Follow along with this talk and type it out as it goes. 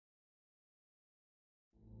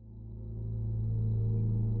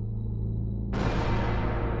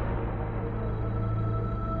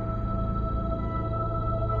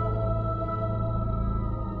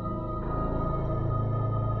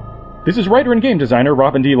This is writer and game designer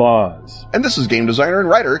Robin D. Laws. And this is game designer and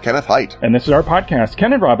writer Kenneth Haidt. And this is our podcast,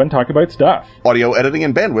 Ken and Robin Talk About Stuff. Audio editing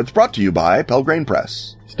and bandwidth brought to you by Pelgrane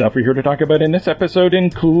Press. Stuff we're here to talk about in this episode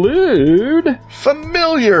include...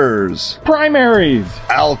 Familiars! Primaries!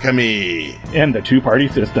 Alchemy! And the two-party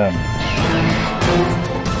system.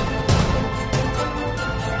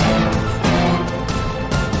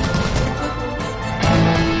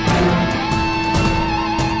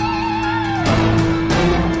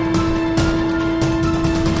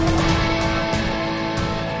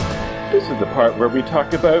 This is the part where we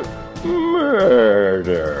talk about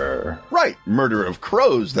murder. Right, Murder of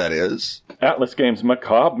Crows, that is. Atlas Games'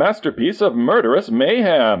 macabre masterpiece of murderous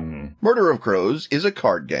mayhem. Murder of Crows is a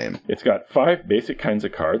card game. It's got 5 basic kinds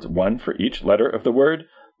of cards, one for each letter of the word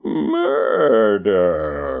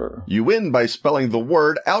murder. You win by spelling the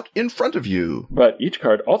word out in front of you. But each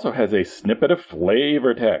card also has a snippet of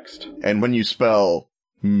flavor text. And when you spell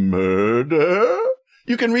murder,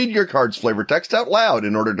 you can read your card's flavor text out loud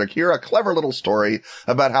in order to hear a clever little story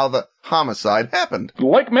about how the homicide happened.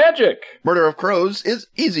 Like magic! Murder of Crows is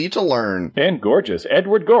easy to learn. And gorgeous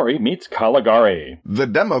Edward Gorey meets Caligari. The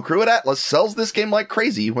demo crew at Atlas sells this game like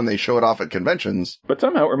crazy when they show it off at conventions. But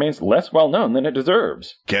somehow it remains less well known than it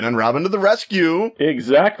deserves. Ken and Robin to the rescue!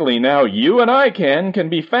 Exactly. Now you and I, Ken, can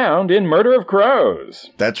be found in Murder of Crows.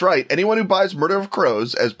 That's right. Anyone who buys Murder of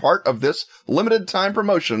Crows as part of this limited time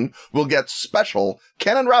promotion will get special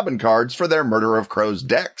Ken and Robin cards for their Murder of Crows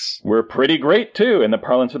decks. We're pretty great, too. In the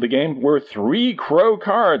parlance of the game, we're 3 crow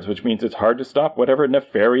cards, which means it's hard to stop whatever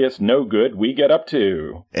nefarious no-good we get up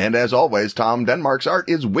to. And as always, Tom Denmark's art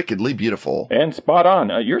is wickedly beautiful. And spot on.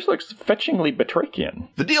 Yours looks fetchingly Batrachian.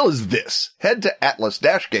 The deal is this. Head to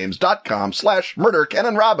atlas-games.com/murder Ken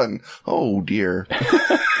and Robin. Oh, dear.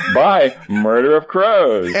 Buy Murder of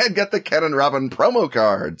Crows. And get the Ken and Robin promo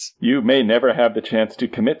cards. You may never have the chance to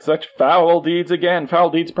commit such foul deeds again. Foul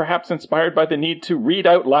deeds perhaps inspired by the need to read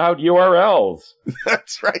out loud URLs.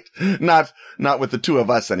 That's right. Not with the two of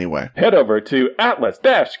us anyway. Head over to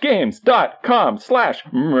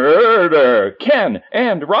atlas-games.com/murder Ken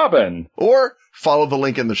and Robin. Or follow the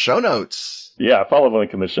link in the show notes. Yeah, follow the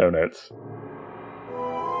link in the show notes.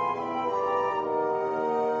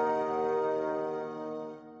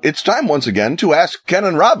 It's time once again to ask Ken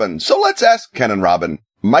and Robin. So let's ask Ken and Robin.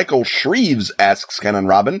 Michael Shreves asks Ken and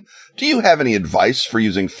Robin, do you have any advice for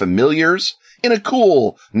using familiars in a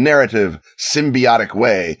cool, narrative, symbiotic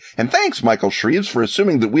way? And thanks, Michael Shreves, for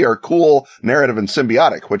assuming that we are cool, narrative, and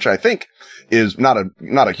symbiotic, which I think is not a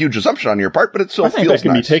huge assumption on your part, but it still feels nice. I think that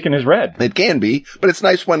can be taken as read. It can be, but it's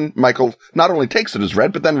nice when Michael not only takes it as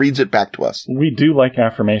read, but then reads it back to us. We do like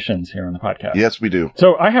affirmations here on the podcast. Yes, we do.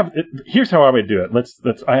 So here's how I would do it.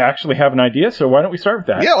 I actually have an idea, so why don't we start with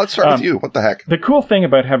that? Yeah, let's start with you. What the heck? The cool thing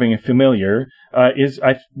about having a familiar is,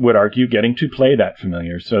 I would argue, getting to play that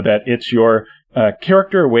familiar so that it's your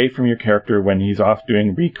character away from your character when he's off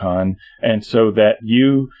doing recon, and so that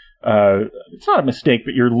you, it's not a mistake,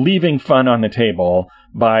 but you're leaving fun on the table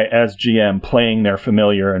by, as GM, playing their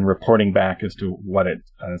familiar and reporting back as to what it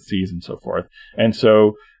sees and so forth. And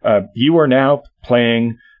so you are now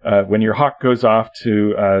playing when your hawk goes off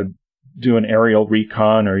to do an aerial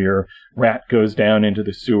recon, or your rat goes down into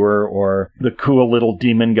the sewer, or the cool little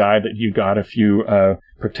demon guy that you got if you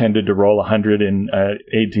pretended to roll 100 in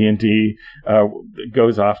AD&D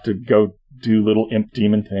goes off to go do little imp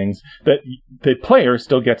demon things. That the player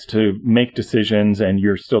still gets to make decisions, and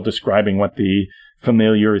you're still describing what the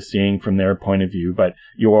familiar is seeing from their point of view, but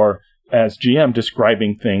you're, as GM,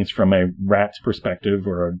 describing things from a rat's perspective,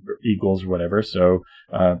 or a eagle's or whatever. So,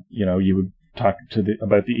 you would talk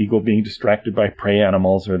about the eagle being distracted by prey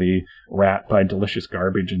animals, or the rat by delicious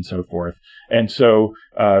garbage, and so forth. And so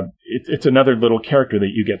it's another little character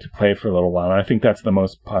that you get to play for a little while. And I think that's the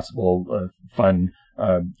most possible fun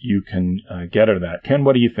you can get out of that. Ken,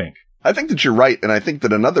 what do you think? I think that you're right, and I think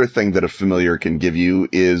that another thing that a familiar can give you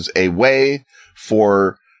is a way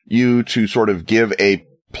for you to sort of give a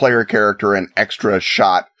player character an extra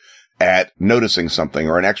shot at noticing something,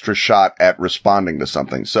 or an extra shot at responding to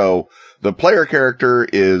something. So the player character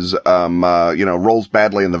is, rolls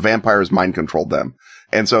badly, and the vampires mind controlled them.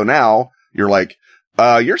 And so now you're like,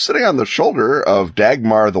 you're sitting on the shoulder of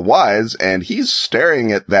Dagmar the Wise, and he's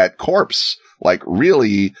staring at that corpse, like,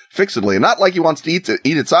 really fixedly, and not like he wants to eat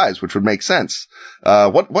its eyes, which would make sense.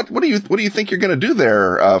 What do you think you're gonna do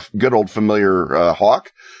there, good old familiar,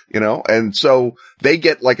 hawk? And so they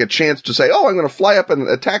get like a chance to say, oh, I'm gonna fly up and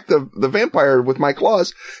attack the vampire with my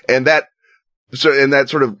claws. And that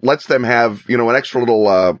sort of lets them have, an extra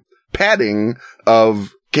little, padding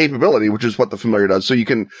of capability, which is what the familiar does. So you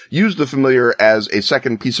can use the familiar as a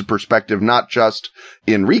second piece of perspective, not just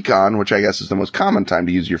in recon, which I guess is the most common time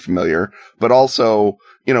to use your familiar, but also,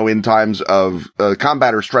 in times of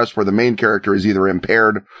combat or stress where the main character is either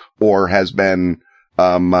impaired or has been,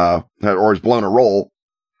 or has blown a roll,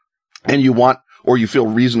 and you feel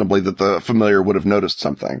reasonably that the familiar would have noticed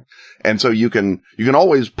something. And so you can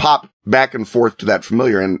always pop back and forth to that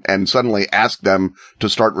familiar and suddenly ask them to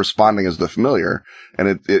start responding as the familiar.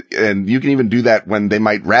 And and you can even do that when they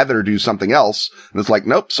might rather do something else. And it's like,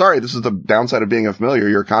 nope, sorry, this is the downside of being a familiar.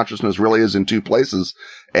 Your consciousness really is in two places.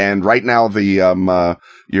 And right now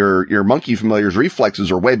your monkey familiar's reflexes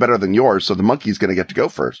are way better than yours. So the monkey's going to get to go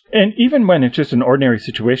first. And even when it's just an ordinary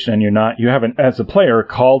situation and you haven't, as a player,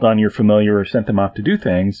 called on your familiar or sent them off to do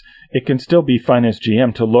things, it can still be fun as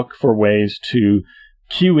GM to look for ways to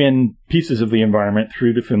cue in pieces of the environment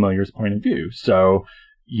through the familiar's point of view. So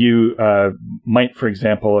you might, for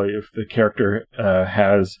example, if the character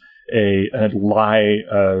has a lie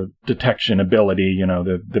detection ability,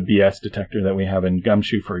 the BS detector that we have in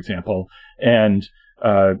Gumshoe, for example, and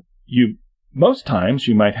most times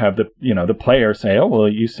you might have the player say, oh, well,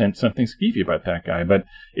 you sent something skeevy about that guy. But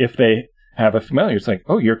if they have a familiar, it's like,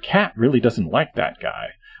 oh, your cat really doesn't like that guy.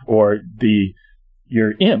 Or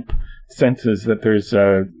your imp senses that there's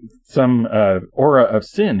some aura of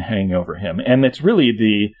sin hanging over him. And it's really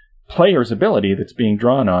the player's ability that's being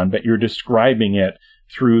drawn on, but you're describing it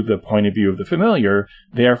through the point of view of the familiar,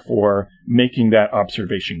 therefore making that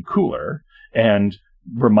observation cooler and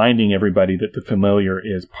reminding everybody that the familiar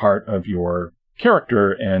is part of your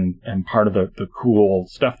character and part of the cool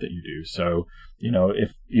stuff that you do. So,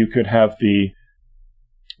 if you could have the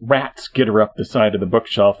rat skitter up the side of the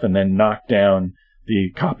bookshelf and then knock down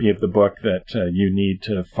the copy of the book that you need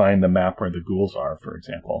to find the map where the ghouls are, for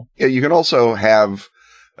example. Yeah, you can also have,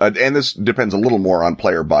 and this depends a little more on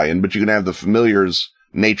player buy-in, but you can have the familiar's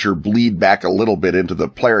nature bleed back a little bit into the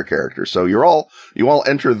player character. So you all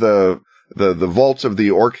enter the vaults of the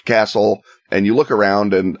orc castle and you look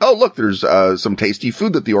around and, oh, look, there's some tasty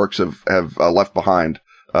food that the orcs have left behind.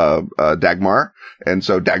 Dagmar. And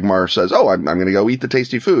so Dagmar says, oh, I'm going to go eat the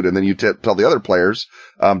tasty food. And then you tell the other players,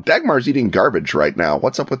 Dagmar's eating garbage right now.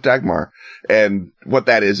 What's up with Dagmar? And what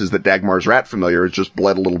that is that Dagmar's rat familiar has just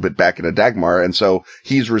bled a little bit back into Dagmar. And so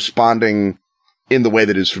he's responding in the way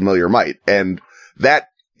that his familiar might. And that,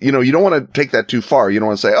 you don't want to take that too far. You don't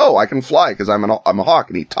want to say, oh, I can fly because I'm a hawk,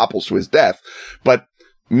 and he topples to his death. But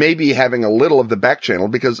maybe having a little of the back channel,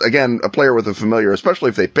 because again, a player with a familiar, especially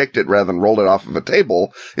if they picked it rather than rolled it off of a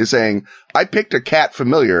table, is saying, I picked a cat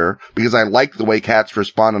familiar because I like the way cats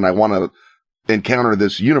respond and I want to encounter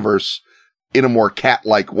this universe in a more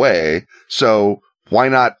cat-like way. So why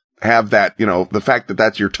not have that, the fact that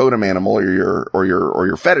that's your totem animal or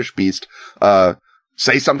your fetish beast,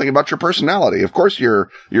 say something about your personality. Of course, you're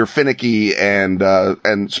finicky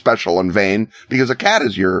and special and vain because a cat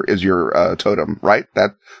is your totem, right?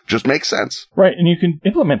 That just makes sense. Right. And you can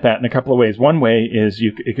implement that in a couple of ways. One way is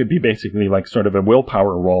it could be basically like sort of a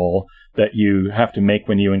willpower roll that you have to make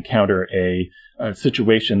when you encounter a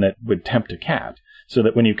situation that would tempt a cat. So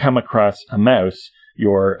that when you come across a mouse,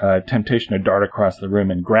 your temptation to dart across the room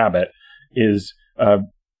and grab it is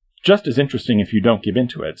just as interesting if you don't give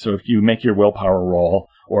into it. So if you make your willpower roll,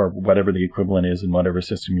 or whatever the equivalent is in whatever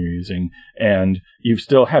system you're using, and you've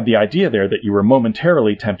still had the idea there that you were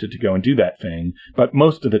momentarily tempted to go and do that thing, but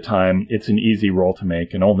most of the time it's an easy roll to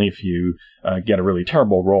make, and only if you get a really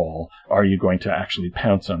terrible roll are you going to actually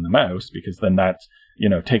pounce on the mouse, because then that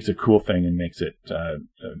takes a cool thing and makes it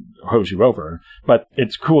hose you over. But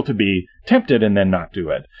it's cool to be tempted and then not do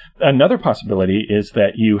it. Another possibility is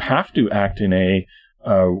that you have to act in a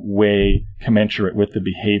way commensurate with the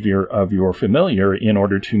behavior of your familiar in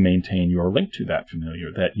order to maintain your link to that familiar,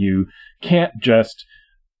 that you can't just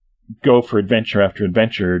go for adventure after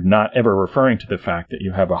adventure, not ever referring to the fact that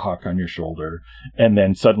you have a hawk on your shoulder and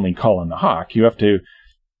then suddenly call on the hawk. You have to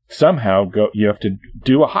somehow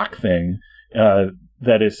do a hawk thing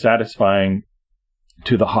that is satisfying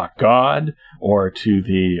to the hawk god or to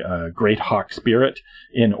the great hawk spirit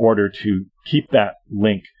in order to keep that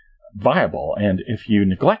link viable. And if you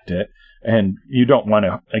neglect it, and you don't want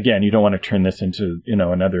to turn this into,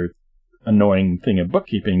 another annoying thing of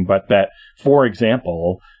bookkeeping, but that, for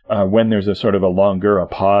example, when there's a sort of a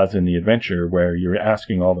pause in the adventure where you're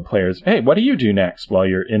asking all the players, hey, what do you do next, while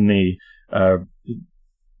you're in the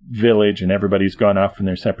village and everybody's gone off in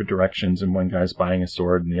their separate directions and one guy's buying a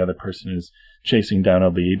sword and the other person is chasing down a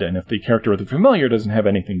lead. And if the character with the familiar doesn't have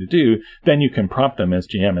anything to do, then you can prompt them as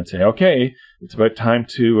GM and say, okay, it's about time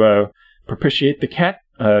to propitiate the cat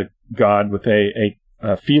god with a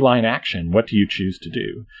feline action. What do you choose to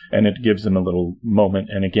do? And it gives them a little moment,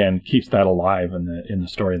 and again keeps that alive in the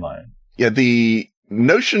storyline. Yeah, the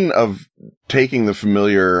notion of taking the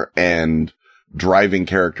familiar and driving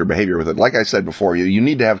character behavior with it. Like I said before, you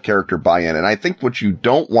need to have character buy-in. And I think what you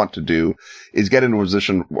don't want to do is get into a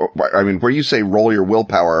position, where you say roll your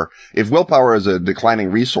willpower. If willpower is a declining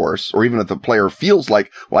resource, or even if the player feels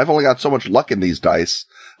like, well, I've only got so much luck in these dice,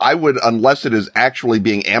 I would, unless it is actually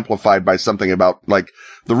being amplified by something about, like,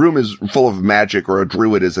 the room is full of magic or a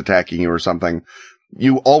druid is attacking you or something,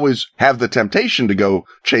 you always have the temptation to go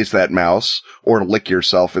chase that mouse or to lick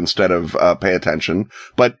yourself instead of pay attention.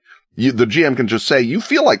 But the GM can just say, you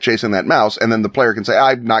feel like chasing that mouse, and then the player can say,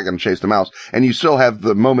 I'm not going to chase the mouse. And you still have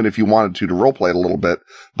the moment, if you wanted to roleplay it a little bit,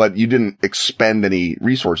 but you didn't expend any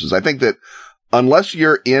resources. I think that unless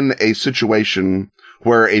you're in a situation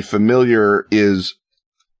where a familiar is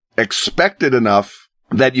expected enough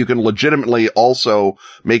that you can legitimately also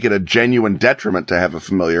make it a genuine detriment to have a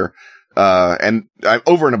familiar, and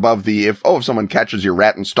over and above if someone catches your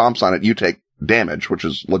rat and stomps on it, you take damage, which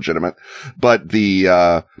is legitimate. But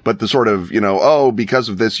the sort of, because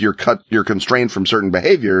of this, you're constrained from certain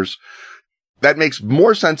behaviors. That makes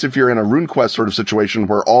more sense if you're in a RuneQuest sort of situation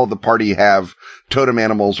where all the party have totem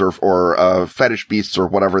animals or fetish beasts or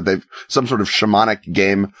whatever. They've some sort of shamanic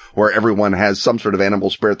game where everyone has some sort of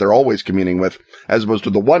animal spirit they're always communing with, as opposed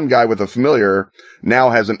to the one guy with a familiar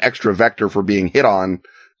now has an extra vector for being hit on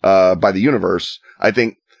by the universe. I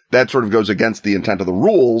think that sort of goes against the intent of the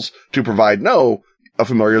rules to provide, a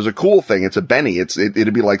familiar is a cool thing. It's a Benny.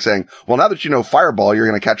 It'd be like saying, well, now that you know Fireball, you're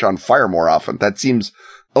going to catch on fire more often. That seems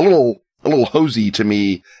a little hosey to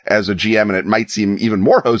me as a GM, and it might seem even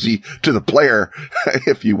more hosey to the player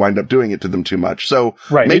if you wind up doing it to them too much. So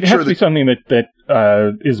right. It has to be something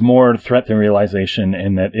that is more threat than realization,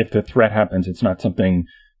 and that if the threat happens, it's not something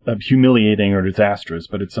humiliating or disastrous,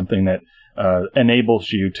 but it's something that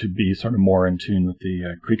enables you to be sort of more in tune with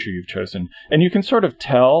the creature you've chosen. And you can sort of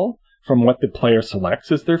tell from what the player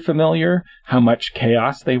selects as their familiar how much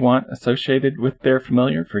chaos they want associated with their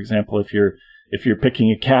familiar. For example, if you're picking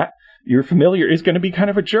a cat, your familiar is going to be kind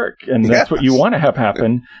of a jerk, and that's what you want to have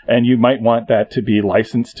happen, and you might want that to be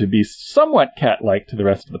licensed to be somewhat cat-like to the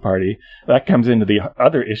rest of the party. That comes into the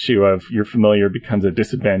other issue of your familiar becomes a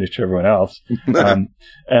disadvantage to everyone else.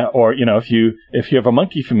 Or, if you have a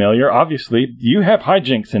monkey familiar, obviously you have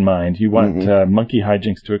hijinks in mind. You want monkey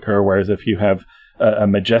hijinks to occur, whereas if you have a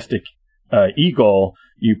majestic eagle,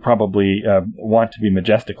 you probably want to be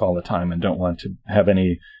majestic all the time and don't want to have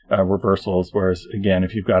any reversals. Whereas, again,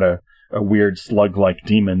 if you've got a weird slug-like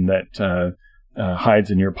demon that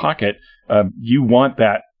hides in your pocket, you want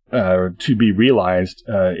that to be realized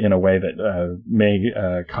in a way that may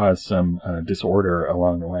cause some disorder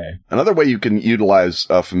along the way. Another way you can utilize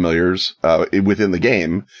familiars within the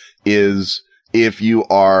game is if you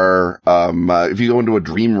are if you go into a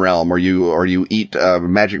dream realm or you eat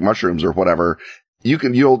magic mushrooms or whatever.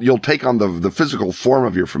 You'll take on the physical form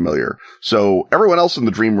of your familiar. So everyone else in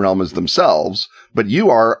the dream realm is themselves, but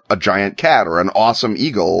you are a giant cat or an awesome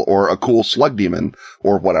eagle or a cool slug demon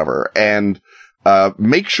or whatever. And,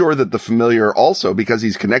 make sure that the familiar also, because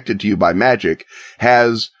he's connected to you by magic,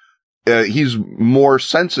 he's more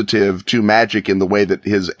sensitive to magic in the way that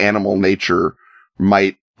his animal nature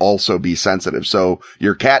might also be sensitive. So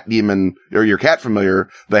your cat demon or your cat familiar,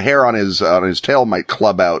 the hair on his tail might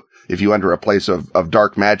club out if you enter a place of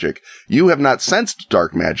dark magic. You have not sensed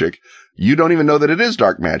dark magic. You don't even know that it is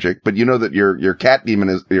dark magic, but you know that your cat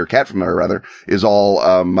demon your cat familiar rather, is all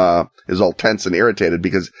tense and irritated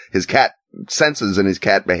because his cat senses and his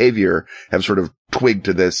cat behavior have sort of twigged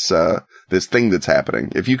to this thing that's happening.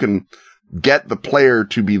 If you can get the player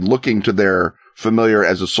to be looking to their familiar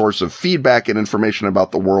as a source of feedback and information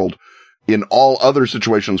about the world in all other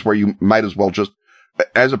situations where you might as well just,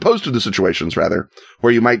 as opposed to the situations rather,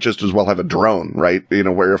 where you might just as well have a drone, right?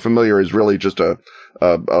 Where a familiar is really just a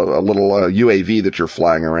little UAV that you're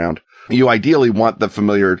flying around. You ideally want the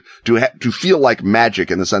familiar to feel like magic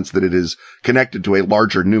in the sense that it is connected to a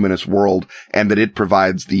larger numinous world and that it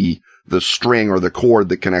provides the string or the cord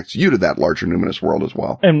that connects you to that larger numinous world as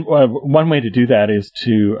well. And one way to do that is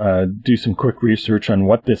to do some quick research on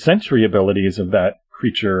what the sensory abilities of that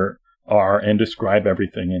creature are and describe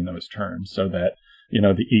everything in those terms so that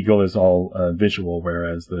the eagle is all visual,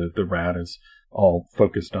 whereas the rat is all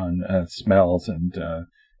focused on smells and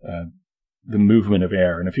the movement of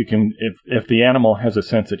air. And if the animal has a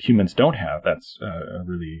sense that humans don't have, that's a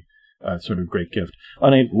really sort of great gift.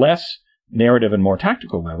 On a less narrative and more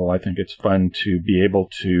tactical level, I think it's fun to be able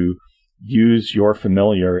to use your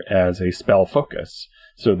familiar as a spell focus,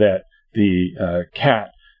 so that the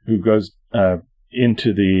cat who goes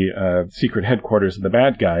into the secret headquarters of the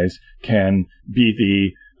bad guys can be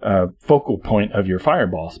the focal point of your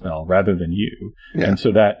fireball spell rather than you. Yeah. And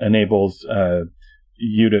so that enables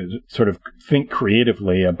you to sort of think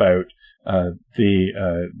creatively about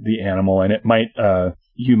the animal, and it might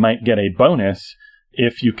you might get a bonus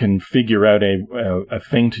if you can figure out a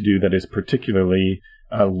thing to do that is particularly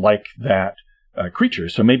like that creature.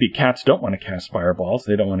 So maybe cats don't want to cast fireballs;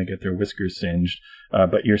 they don't want to get their whiskers singed,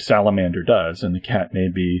 but your salamander does, and the cat may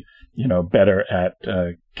be better at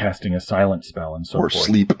casting a silent spell and so forth. Or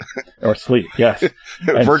sleep. Or sleep, yes.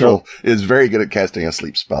 Virgil is very good at casting a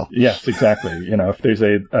sleep spell. Yes, exactly. If there's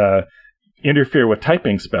a interfere with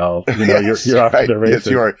typing spell, yes, you're off to the races.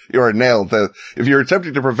 Yes, you are nailed. If you're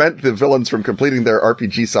attempting to prevent the villains from completing their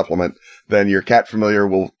RPG supplement, then your cat familiar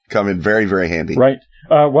will come in very, very handy. Right.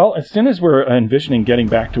 Well, as soon as we're envisioning getting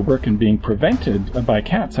back to work and being prevented by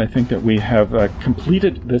cats, I think that we have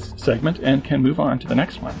completed this segment and can move on to the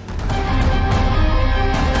next one.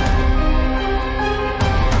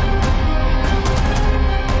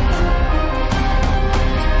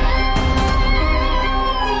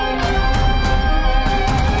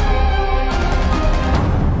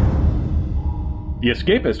 The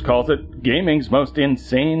Escapist calls it gaming's most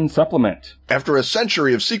insane supplement. After a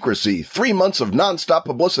century of secrecy, 3 months of non-stop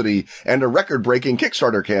publicity, and a record-breaking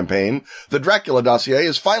Kickstarter campaign, the Dracula dossier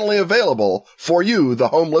is finally available for you, the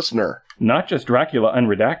home listener. Not just Dracula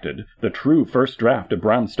Unredacted, the true first draft of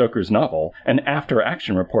Bram Stoker's novel, an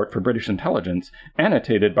after-action report for British intelligence,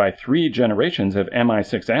 annotated by 3 generations of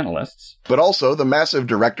MI6 analysts, but also the massive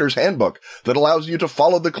Director's Handbook that allows you to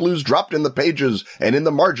follow the clues dropped in the pages and in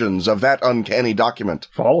the margins of that uncanny document.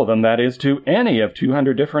 Follow them, that is, to any of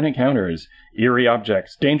 200 different encounters, eerie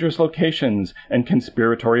objects, dangerous locations, and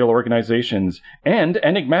conspiratorial organizations, and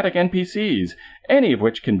enigmatic NPCs, any of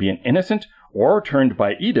which can be an innocent or turned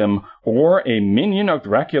by Edom, or a minion of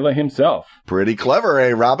Dracula himself. Pretty clever,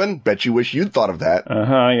 eh, Robin? Bet you wish you'd thought of that.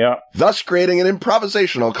 Yeah. Thus creating an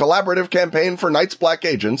improvisational, collaborative campaign for Night's Black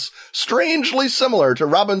Agents, strangely similar to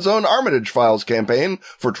Robin's own Armitage Files campaign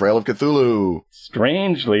for Trail of Cthulhu.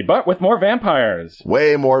 Strangely, but with more vampires.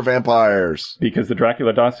 Way more vampires. Because the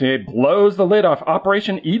Dracula dossier blows the lid off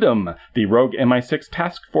Operation Edom, the rogue MI6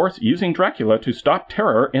 task force using Dracula to stop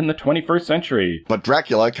terror in the 21st century. But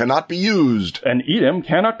Dracula cannot be used. And Edom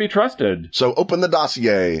cannot be trusted. So open the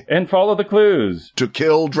dossier. And follow the clues. To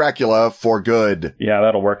kill Dracula for good. Yeah,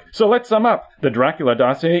 that'll work. So let's sum up. The Dracula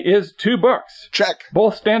dossier is 2 books. Check.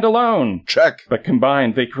 Both stand alone. Check. But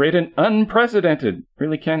combined, they create an unprecedented,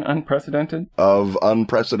 really Ken, unprecedented? Of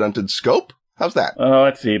unprecedented scope? How's that?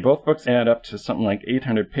 Let's see. Both books add up to something like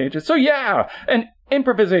 800 pages. So yeah, an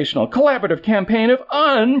improvisational, collaborative campaign of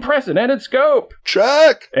unprecedented scope.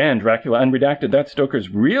 Check! And Dracula Unredacted, that's Stoker's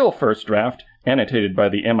real first draft, annotated by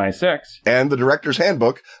the MI6. And the Director's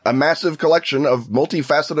Handbook, a massive collection of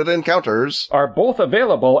multifaceted encounters, are both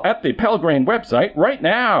available at the Pelgrane website right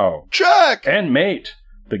now. Check! And mate,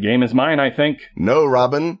 the game is mine, I think. No,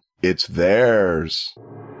 Robin, it's theirs.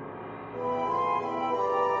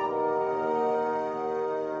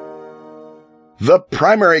 The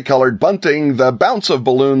primary colored bunting, the bounce of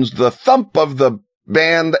balloons, the thump of the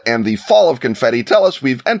band, and the fall of confetti tell us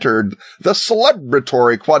we've entered the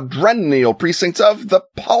celebratory quadrennial precincts of the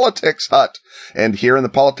Politics Hut. And here in the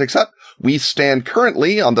Politics Hut, we stand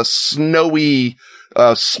currently on the snowy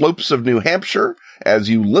slopes of New Hampshire. As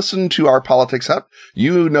you listen to our Politics Hut,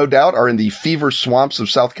 you no doubt are in the fever swamps of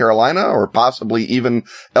South Carolina, or possibly even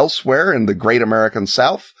elsewhere in the great American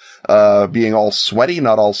South. Being all sweaty,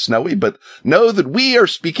 not all snowy, but know that we are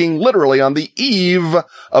speaking literally on the eve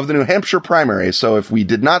of the New Hampshire primary. So if we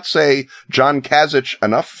did not say John Kasich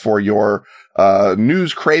enough for your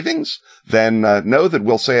news cravings, then know that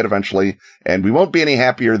we'll say it eventually, and we won't be any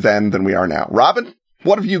happier then than we are now. Robin,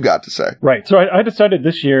 what have you got to say? Right. So I decided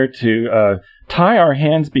this year to tie our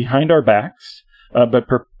hands behind our backs,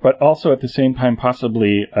 but also at the same time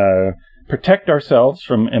possibly protect ourselves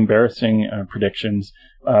from embarrassing predictions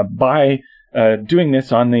by doing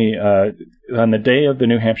this on the day of the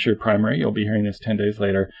New Hampshire primary. You'll be hearing this 10 days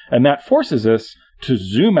later. And that forces us to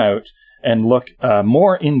zoom out and look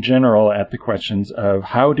more in general at the questions of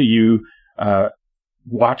how do you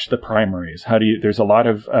watch the primaries? There's a lot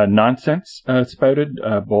of nonsense spouted,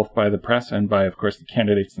 both by the press and by, of course, the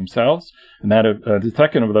candidates themselves. And that the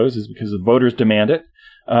second of those is because the voters demand it.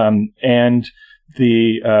 And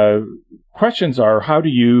the questions are, how do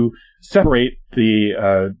you separate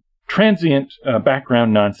the transient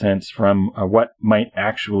background nonsense from what might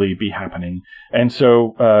actually be happening? And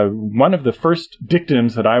so one of the first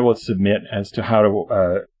dictums that I will submit as to how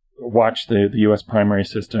to watch the U.S. primary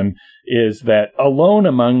system is that alone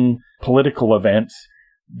among political events,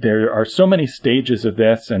 there are so many stages of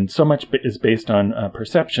this, and so much is based on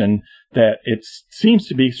perception that it seems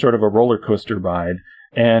to be sort of a roller coaster ride.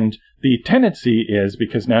 And the tendency is,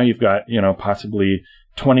 because now you've got, possibly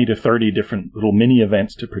 20 to 30 different little mini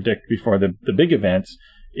events to predict before the big events,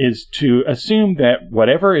 is to assume that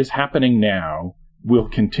whatever is happening now will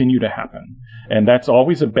continue to happen. And that's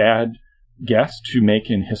always a bad guess to make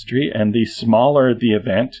in history. And the smaller the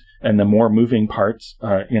event and the more moving parts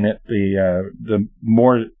in it, the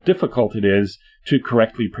more difficult it is to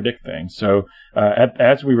correctly predict things. So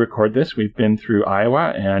as we record this, we've been through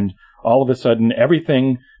Iowa, and all of a sudden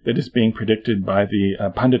everything that is being predicted by the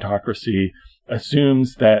punditocracy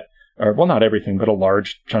assumes that, or well, not everything, but a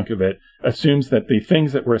large chunk of it assumes that the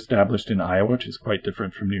things that were established in Iowa, which is quite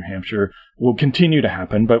different from New Hampshire, will continue to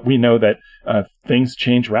happen. But we know that things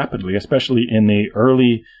change rapidly, especially in the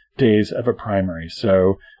early days of a primary.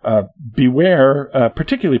 So beware,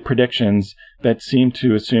 particularly predictions that seem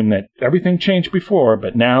to assume that everything changed before,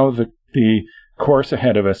 but now the course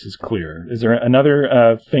ahead of us is clear. Is there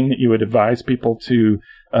another thing that you would advise people to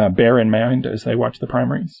bear in mind as they watch the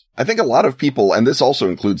primaries? I think a lot of people, and this also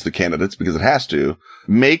includes the candidates because it has to,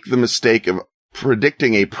 make the mistake of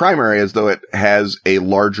predicting a primary as though it has a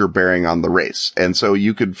larger bearing on the race. And so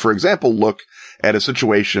you could, for example, look at a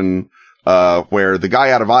situation where the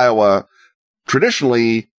guy out of Iowa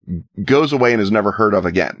traditionally goes away and is never heard of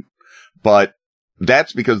again. But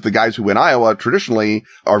that's because the guys who win Iowa traditionally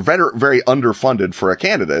are very, very underfunded for a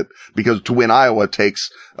candidate, because to win Iowa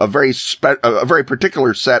takes a very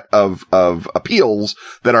particular set of appeals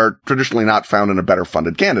that are traditionally not found in a better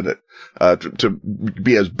funded candidate, to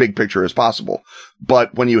be as big picture as possible.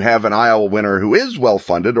 But when you have an Iowa winner who is well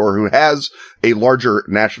funded or who has a larger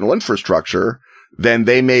national infrastructure, then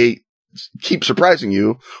they may keep surprising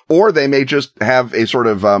you, or they may just have a sort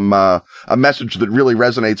of, a message that really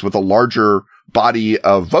resonates with a larger body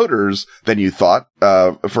of voters than you thought.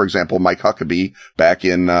 For example, Mike Huckabee back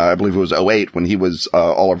in, I believe it was 2008 when he was,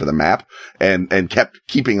 all over the map and kept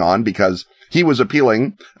keeping on because he was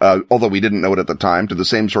appealing, although we didn't know it at the time, to the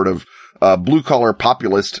same sort of, blue collar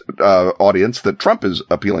populist, audience that Trump is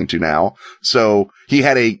appealing to now. So he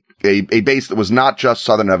had a base that was not just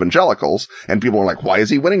Southern evangelicals, and people were like, why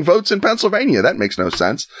is he winning votes in Pennsylvania? That makes no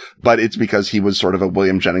sense. But it's because he was sort of a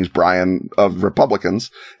William Jennings Bryan of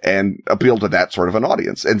Republicans and appealed to that sort of an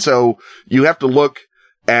audience. And so you have to look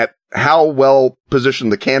at how well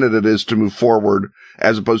positioned the candidate is to move forward,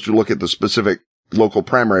 as opposed to look at the specific local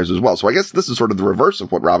primaries as well. So I guess this is sort of the reverse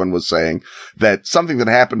of what Robin was saying, that something that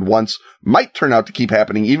happened once might turn out to keep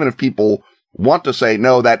happening, even if people want to say,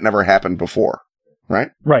 no, that never happened before.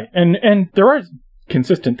 Right? Right. And there are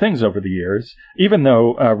consistent things over the years, even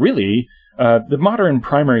though really the modern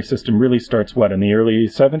primary system really starts, in the early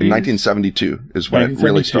 70s? 1972 is when it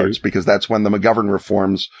really starts, because that's when the McGovern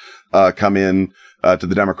reforms come in to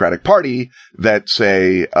the Democratic Party that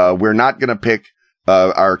say we're not going to pick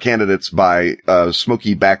our candidates by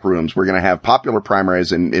smoky back rooms. We're going to have popular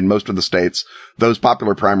primaries in most of the states. Those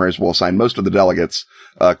popular primaries will assign most of the delegates.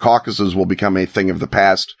 Caucuses will become a thing of the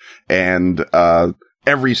past, and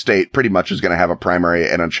every state pretty much is going to have a primary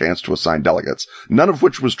and a chance to assign delegates. None of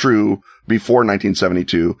which was true before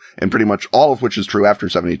 1972, and pretty much all of which is true after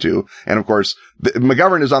 72. And of course,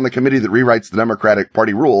 McGovern is on the committee that rewrites the Democratic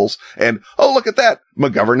Party rules. And, oh, look at that.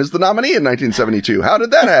 McGovern is the nominee in 1972. How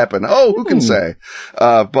did that happen? Oh, who can say?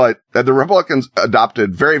 But the Republicans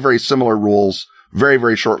adopted very, very similar rules very,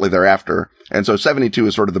 very shortly thereafter. And so 72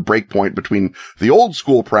 is sort of the break point between the old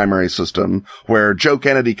school primary system, where Joe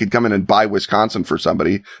Kennedy could come in and buy Wisconsin for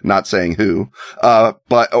somebody, not saying who.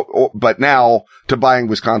 But now to buying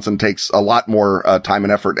Wisconsin takes a lot more time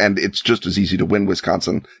and effort, and it's just as easy to win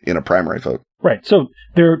Wisconsin in a primary vote. Right. So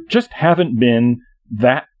there just haven't been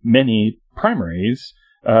that many primaries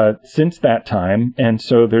since that time. And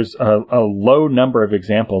so there's a low number of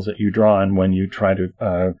examples that you draw on when you try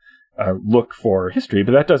to look for history,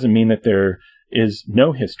 but that doesn't mean that there is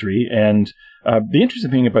no history. And the interesting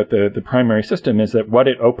thing about the primary system is that what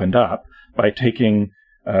it opened up by taking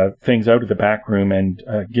things out of the back room and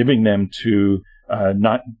giving them to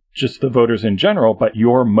not just the voters in general, but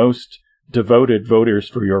your most devoted voters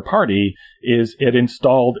for your party, is it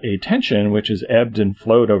installed a tension which has ebbed and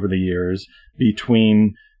flowed over the years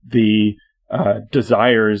between the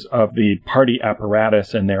desires of the party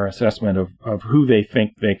apparatus and their assessment of who they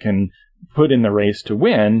think they can put in the race to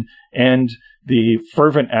win, and the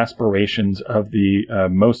fervent aspirations of the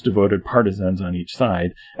most devoted partisans on each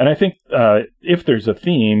side. And I think if there's a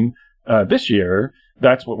theme this year,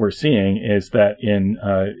 that's what we're seeing, is that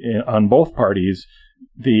on both parties,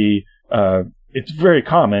 it's very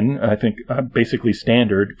common, I think, basically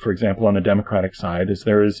standard, for example, on the Democratic side, is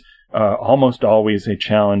there is almost always a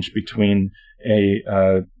challenge between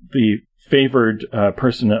the favored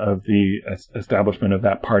person of the establishment of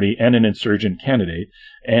that party and an insurgent candidate.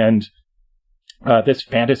 And this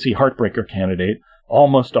fantasy heartbreaker candidate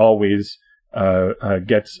almost always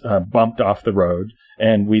gets bumped off the road.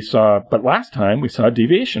 And but last time we saw a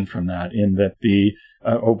deviation from that, in that the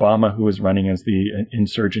Obama, who was running as the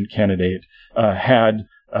insurgent candidate, had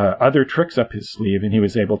other tricks up his sleeve, and he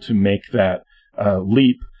was able to make that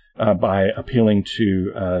leap by appealing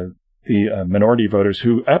to the minority voters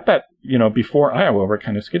who, at that, before Iowa, were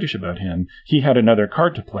kind of skittish about him. He had another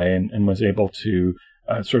card to play and was able to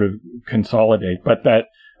sort of consolidate. But that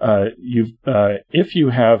if you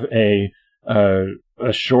have a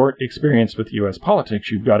short experience with U.S. politics,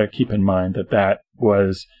 you've got to keep in mind that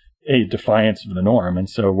was a defiance of the norm. And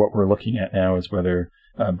so what we're looking at now is whether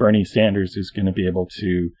Bernie Sanders is going to be able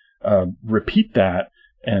to repeat that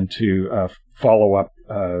and to follow up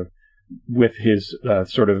with his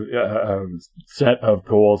sort of set of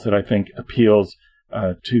goals that I think appeals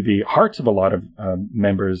to the hearts of a lot of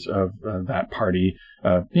members of that party.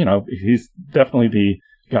 He's definitely the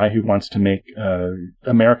guy who wants to make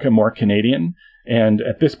America more Canadian, and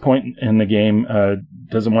at this point in the game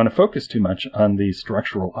doesn't want to focus too much on the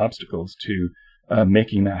structural obstacles to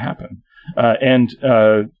making that happen. And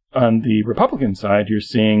on the Republican side, you're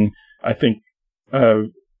seeing, I think,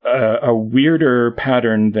 a weirder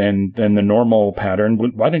pattern than the normal pattern.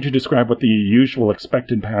 Why don't you describe what the usual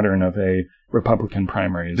expected pattern of a Republican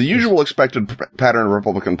primary is? The usual expected pattern of a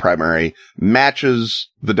Republican primary matches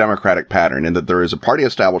the Democratic pattern in that there is a party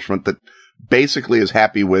establishment that basically is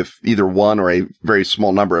happy with either one or a very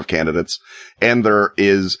small number of candidates, and there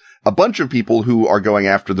is a bunch of people who are going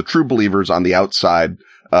after the true believers on the outside,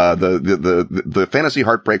 the fantasy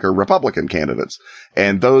heartbreaker Republican candidates.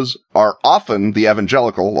 And those are often the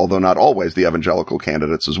evangelical, although not always the evangelical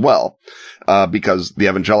candidates as well. Because the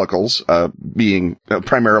evangelicals, being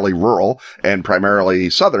primarily rural and primarily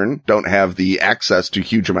Southern, don't have the access to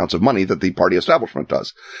huge amounts of money that the party establishment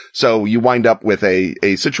does. So you wind up with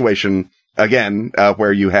a situation again,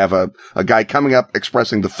 where you have a guy coming up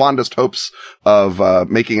expressing the fondest hopes of,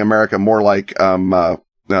 making America more like,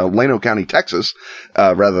 Llano County, Texas,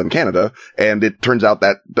 rather than Canada. And it turns out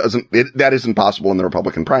that isn't possible in the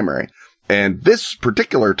Republican primary. And this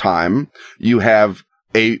particular time, you have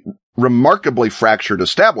a remarkably fractured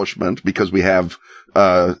establishment because we have,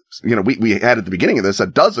 we had at the beginning of this a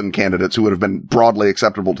dozen candidates who would have been broadly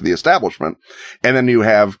acceptable to the establishment. And then you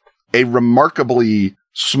have a remarkably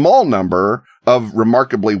small number of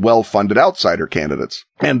remarkably well-funded outsider candidates.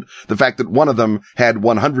 And the fact that one of them had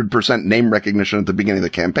 100% name recognition at the beginning of the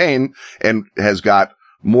campaign and has got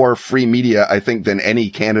more free media, I think, than any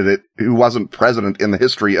candidate who wasn't president in the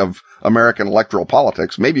history of American electoral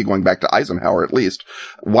politics, maybe going back to Eisenhower at least,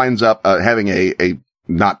 winds up having a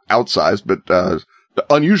not outsized, but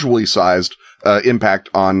unusually sized impact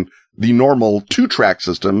on the normal 2-track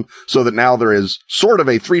system, so that now there is sort of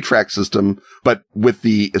a 3-track system, but with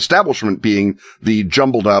the establishment being the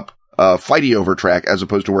jumbled up, fighty over track, as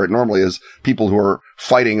opposed to where it normally is people who are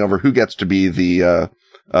fighting over who gets to be the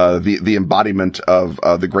embodiment of,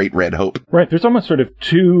 the Great Red Hope. Right. There's almost sort of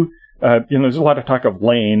two, there's a lot of talk of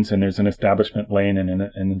lanes, and there's an establishment lane and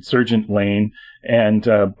an insurgent lane. And,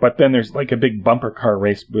 but then there's like a big bumper car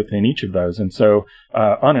race within each of those. And so,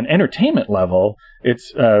 on an entertainment level,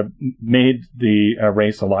 it's, made the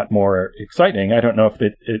race a lot more exciting. I don't know if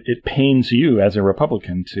it pains you as a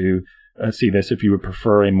Republican to see this, if you would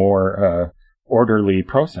prefer a more, orderly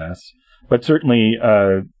process. But certainly,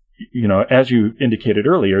 as you indicated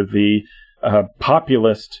earlier, the,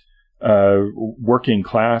 populist, working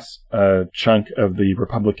class, chunk of the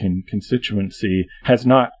Republican constituency has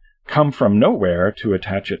not come from nowhere to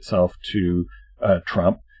attach itself to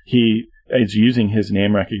Trump. He is using his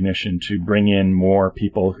name recognition to bring in more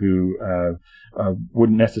people who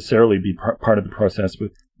wouldn't necessarily be part of the process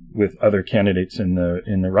with other candidates in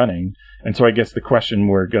the running. And so I guess the question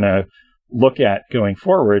we're going to look at going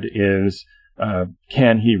forward is,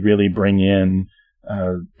 can he really bring in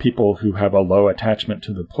people who have a low attachment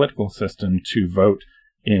to the political system to vote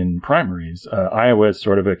in primaries? Iowa is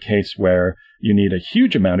sort of a case where you need a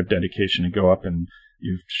huge amount of dedication to go up, and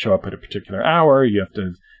you show up at a particular hour. You have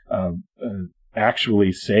to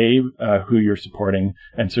actually say who you're supporting.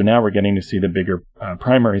 And so now we're getting to see the bigger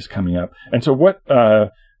primaries coming up. And so what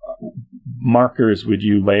markers would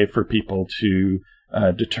you lay for people to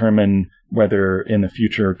determine whether in the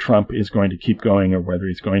future Trump is going to keep going or whether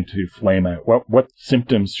he's going to flame out? What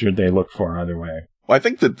symptoms should they look for either way? Well, I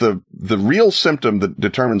think that the real symptom that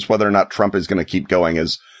determines whether or not Trump is going to keep going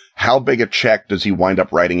is how big a check does he wind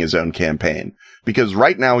up writing his own campaign? Because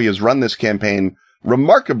right now he has run this campaign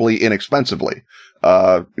remarkably inexpensively,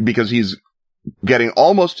 because he's getting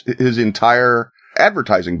almost his entire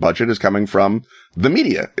advertising budget is coming from the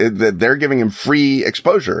media. They're giving him free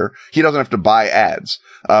exposure. He doesn't have to buy ads.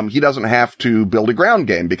 He doesn't have to build a ground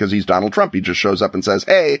game because he's Donald Trump. He just shows up and says,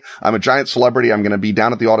 hey, I'm a giant celebrity. I'm going to be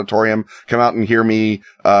down at the auditorium. Come out and hear me,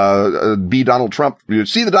 be Donald Trump.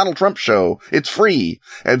 See the Donald Trump show. It's free.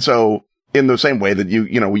 And so in the same way that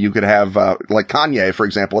you could have, like Kanye, for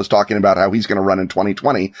example, is talking about how he's going to run in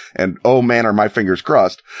 2020 and, oh man, are my fingers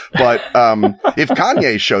crossed. But, if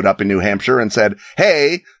Kanye showed up in New Hampshire and said,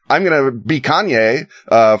 hey, I'm going to be Kanye,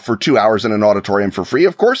 for 2 hours in an auditorium for free,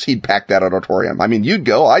 of course he'd pack that auditorium. I mean, you'd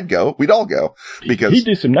go, I'd go, we'd all go, because he'd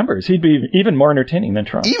do some numbers. He'd be even more entertaining than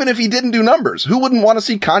Trump. Even if he didn't do numbers, who wouldn't want to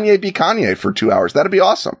see Kanye be Kanye for 2 hours? That'd be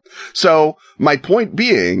awesome. So my point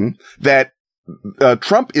being that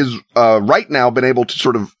Trump is, right now been able to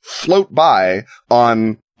sort of float by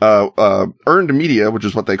on, earned media, which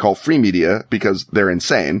is what they call free media because they're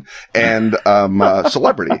insane, and,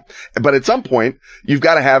 celebrity. But at some point, you've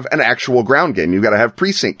got to have an actual ground game. You've got to have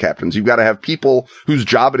precinct captains. You've got to have people whose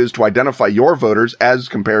job it is to identify your voters as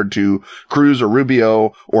compared to Cruz or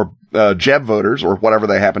Rubio or Jeb voters or whatever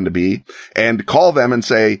they happen to be, and call them and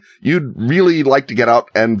say, you'd really like to get out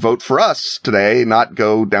and vote for us today, not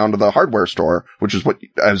go down to the hardware store, which is what,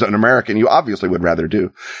 as an American, you obviously would rather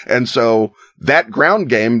do. And so that ground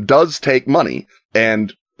game does take money.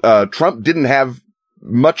 And, Trump didn't have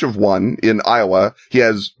much of one in Iowa. He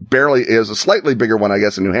has a slightly bigger one, I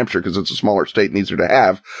guess, in New Hampshire because it's a smaller state and easier to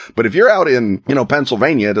have. But if you're out in,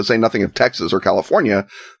 Pennsylvania, to say nothing of Texas or California,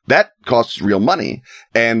 that costs real money.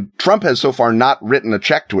 And Trump has so far not written a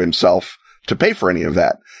check to himself to pay for any of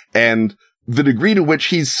that. And the degree to which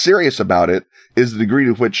he's serious about it is the degree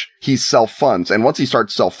to which he self-funds. And once he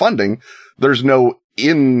starts self-funding, there's no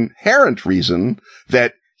inherent reason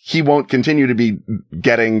that he won't continue to be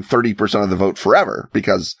getting 30% of the vote forever,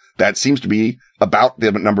 because that seems to be about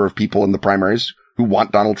the number of people in the primaries who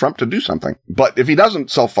want Donald Trump to do something. But if he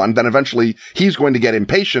doesn't self-fund, then eventually he's going to get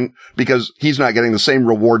impatient because he's not getting the same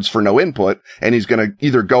rewards for no input, and he's going to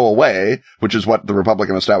either go away, which is what the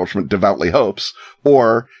Republican establishment devoutly hopes,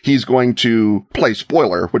 or he's going to play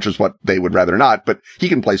spoiler, which is what they would rather not, but he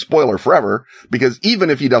can play spoiler forever, because even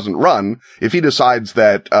if he doesn't run, if he decides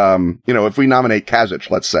that, if we nominate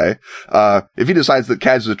Kasich, let's say, if he decides that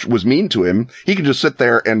Kasich was mean to him, he can just sit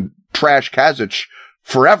there and trash Kasich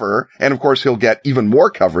forever. And of course, he'll get even more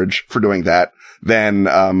coverage for doing that than,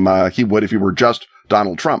 he would if he were just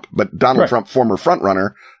Donald Trump. But Donald Trump, former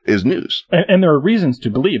frontrunner, is news. And there are reasons to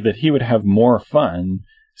believe that he would have more fun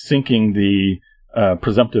sinking the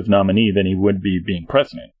presumptive nominee than he would be being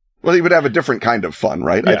president. Well, he would have a different kind of fun,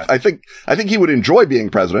 right? Yeah. I think he would enjoy being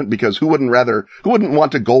president, because who wouldn't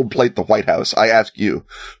want to gold plate the White House? I ask you.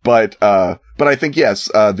 But I think, yes,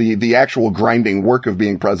 the actual grinding work of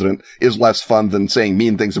being president is less fun than saying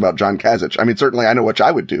mean things about John Kasich. I mean, certainly I know what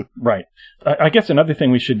I would do. Right. I guess another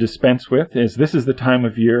thing we should dispense with is this is the time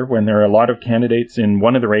of year when there are a lot of candidates in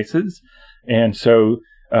one of the races. And so,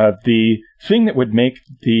 the thing that would make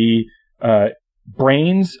the,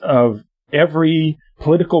 brains of every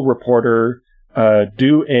political reporter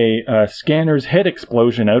do a scanner's head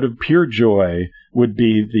explosion out of pure joy would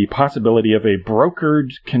be the possibility of a brokered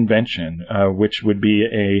convention, which would be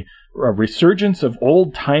a resurgence of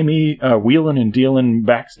old-timey wheelin' and dealin'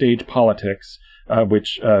 backstage politics,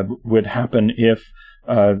 which would happen if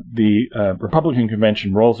the Republican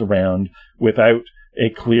convention rolls around without a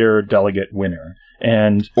clear delegate winner.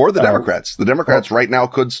 Or the Democrats. The Democrats right now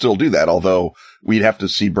could still do that, although we'd have to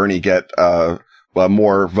see Bernie get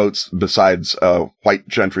more votes besides white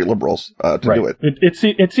gentry liberals to do it.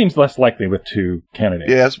 It seems less likely with two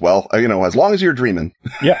candidates. Yes, well, as long as you're dreaming.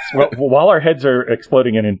 Yes, well, while our heads are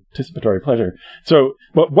exploding in anticipatory pleasure. So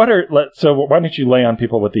why don't you lay on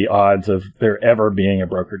people with the odds of there ever being a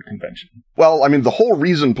brokered convention? Well, I mean, the whole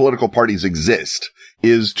reason political parties exist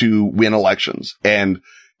is to win elections. And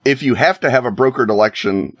if you have to have a brokered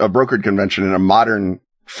convention in a modern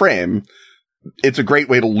frame, it's a great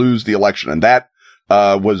way to lose the election. And that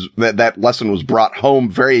lesson was brought home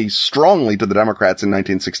very strongly to the Democrats in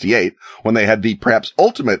 1968 when they had the perhaps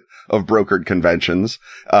ultimate of brokered conventions,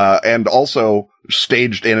 and also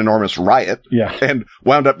staged an enormous riot. Yeah. And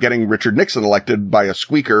wound up getting Richard Nixon elected by a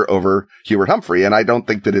squeaker over Hubert Humphrey. And I don't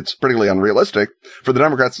think that it's particularly unrealistic for the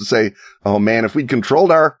Democrats to say, oh man, if we'd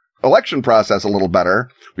controlled our election process a little better,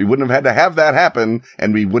 we wouldn't have had to have that happen,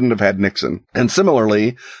 and we wouldn't have had Nixon. And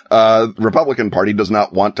similarly, Republican Party does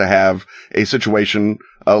not want to have a situation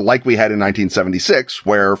like we had in 1976,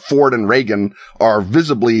 where Ford and Reagan are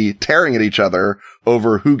visibly tearing at each other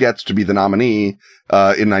over who gets to be the nominee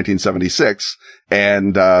in 1976,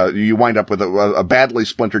 and you wind up with a badly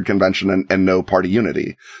splintered convention and no party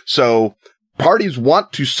unity. So parties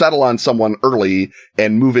want to settle on someone early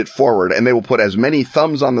and move it forward, and they will put as many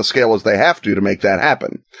thumbs on the scale as they have to make that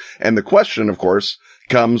happen. And the question, of course,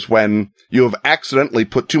 comes when you have accidentally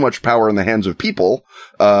put too much power in the hands of people,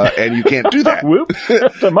 and you can't do that.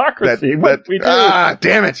 Whoops. Democracy. What we do.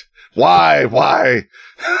 Damn it. Why?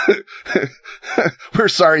 We're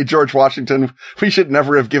sorry, George Washington. We should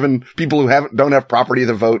never have given people who don't have property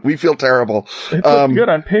the vote. We feel terrible. It looked good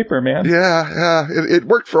on paper, man. Yeah. It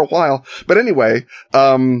worked for a while. But anyway,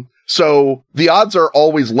 so the odds are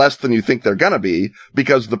always less than you think they're gonna be,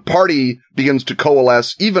 because the party begins to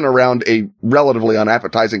coalesce even around a relatively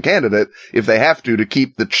unappetizing candidate if they have to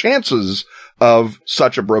keep the chances of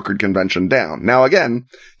such a brokered convention down. Now again,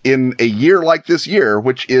 in a year like this year,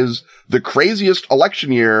 which is the craziest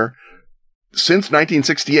election year since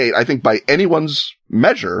 1968, I think by anyone's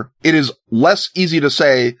measure, it is less easy to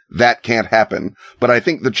say that can't happen. But I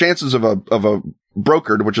think the chances of a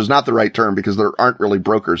brokered, which is not the right term because there aren't really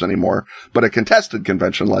brokers anymore, but a contested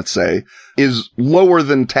convention, let's say, is lower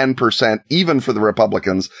than 10%, even for the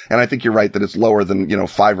Republicans. And I think you're right that it's lower than,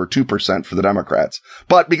 5 or 2% for the Democrats.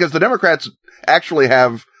 But because the Democrats actually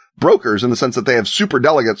have brokers in the sense that they have super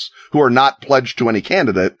delegates who are not pledged to any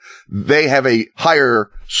candidate, they have a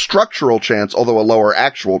higher structural chance, although a lower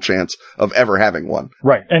actual chance, of ever having one.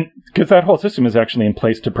 Right. And because that whole system is actually in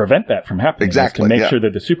place to prevent that from happening. Exactly. To make sure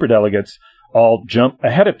that the super delegates all jump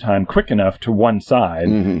ahead of time quick enough to one side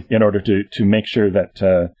in order to make sure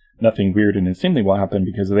that nothing weird and unseemly will happen,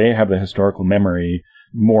 because they have the historical memory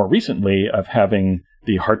more recently of having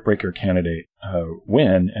the heartbreaker candidate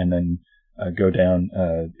win and then go down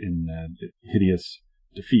in hideous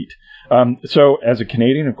defeat. So as a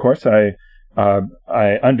Canadian, of course, I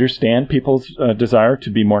understand people's desire to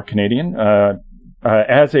be more Canadian.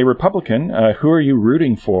 As a Republican, who are you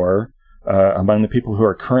rooting for among the people who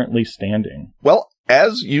are currently standing? Well,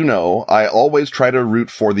 as you know, I always try to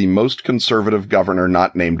root for the most conservative governor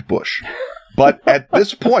not named Bush. But at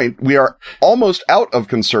this point, we are almost out of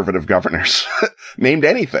conservative governors named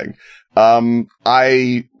anything.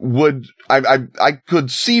 I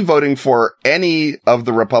could see voting for any of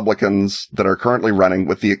the Republicans that are currently running,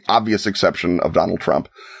 with the obvious exception of Donald Trump.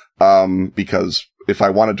 Because if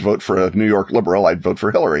I wanted to vote for a New York liberal, I'd vote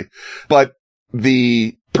for Hillary. But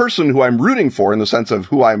the person who I'm rooting for, in the sense of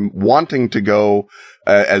who I'm wanting to go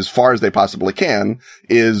as far as they possibly can,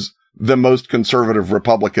 is the most conservative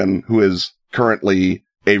Republican who is currently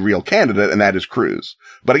a real candidate, and that is Cruz.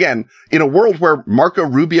 But again, in a world where Marco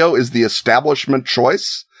Rubio is the establishment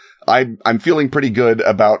choice, I'm feeling pretty good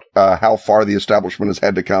about how far the establishment has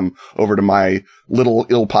had to come over to my little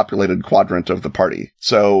ill-populated quadrant of the party.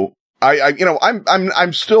 So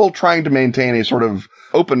I'm still trying to maintain a sort of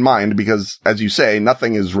open mind, because, as you say,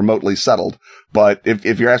 nothing is remotely settled. But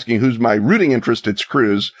if you're asking who's my rooting interest, it's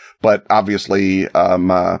Cruz. But obviously,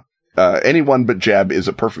 anyone but Jeb is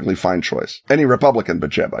a perfectly fine choice. Any Republican but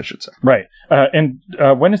Jeb, I should say. Right. And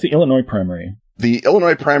when is the Illinois primary? The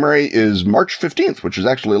Illinois primary is March 15th, which is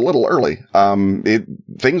actually a little early.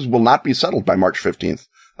 Things will not be settled by March 15th.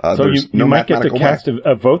 So you might get to cast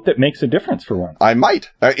a vote that makes a difference for once. I might,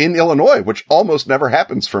 in Illinois, which almost never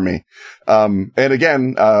happens for me. And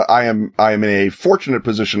again, I am in a fortunate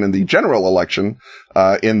position in the general election,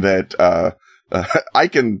 in that, I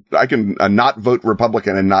can not vote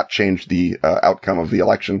Republican and not change the outcome of the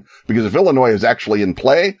election, because if Illinois is actually in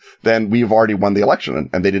play, then we've already won the election,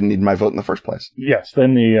 and they didn't need my vote in the first place. Yes,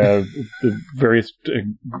 then the various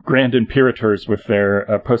grand imperators with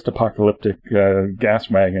their post-apocalyptic gas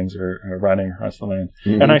wagons are riding across the land.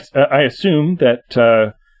 Mm-hmm. And I assume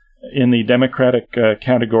that in the Democratic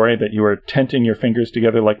category that you are tenting your fingers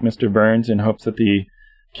together like Mr. Burns in hopes that the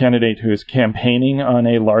candidate who is campaigning on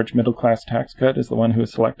a large middle-class tax cut is the one who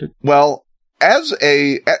is selected? Well,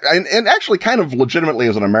 and actually kind of legitimately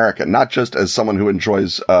as an American, not just as someone who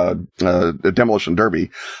enjoys the Demolition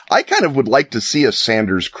Derby, I kind of would like to see a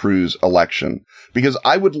Sanders-Cruz election, because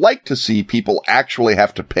I would like to see people actually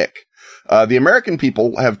have to pick. The American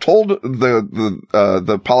people have told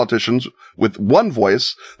the politicians with one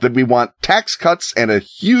voice that we want tax cuts and a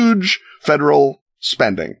huge federal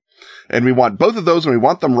spending. And we want both of those, and we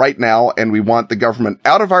want them right now, and we want the government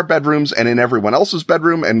out of our bedrooms and in everyone else's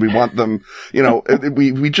bedroom, and we want them,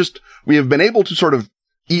 we have been able to sort of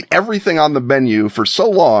eat everything on the menu for so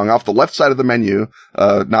long off the left side of the menu,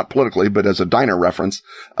 not politically, but as a diner reference,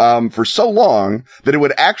 for so long that it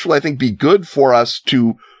would actually, I think, be good for us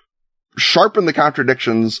to sharpen the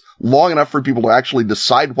contradictions long enough for people to actually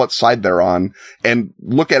decide what side they're on and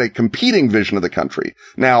look at a competing vision of the country.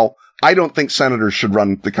 Now, I don't think senators should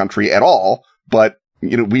run the country at all, but,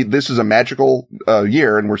 this is a magical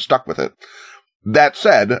year and we're stuck with it. That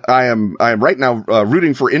said, I am right now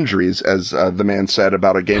rooting for injuries, as the man said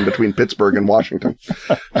about a game between Pittsburgh and Washington.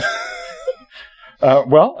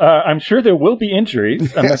 I'm sure there will be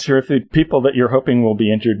injuries. I'm not sure if the people that you're hoping will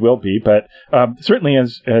be injured will be, but certainly,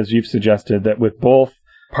 as you've suggested, that with both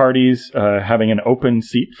parties having an open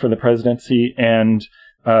seat for the presidency and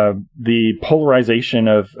the polarization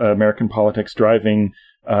of American politics driving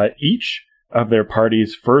each of their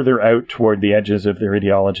parties further out toward the edges of their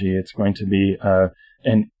ideology, it's going to be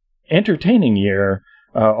an entertaining year,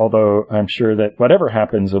 although I'm sure that whatever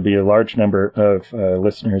happens, there'll be a large number of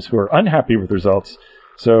listeners who are unhappy with results.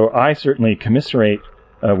 So I certainly commiserate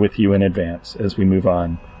with you in advance as we move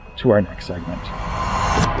on to our next segment.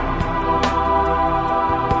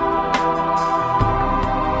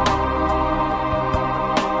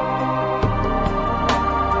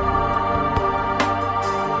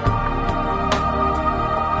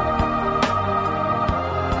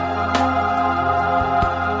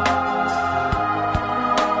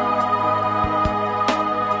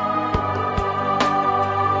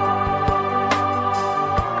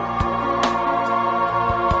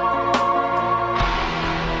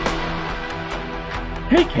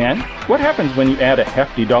 Hey, Ken, what happens when you add a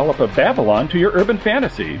hefty dollop of Babylon to your urban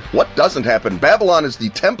fantasy? What doesn't happen? Babylon is the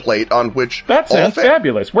template on which... That sounds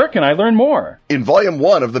fabulous. Where can I learn more? In Volume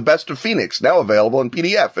 1 of The Best of Phoenix, now available in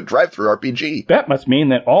PDF at DriveThruRPG. That must mean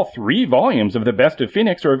that all 3 volumes of The Best of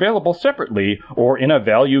Phoenix are available separately or in a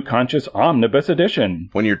value-conscious omnibus edition.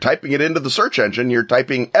 When you're typing it into the search engine, you're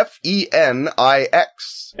typing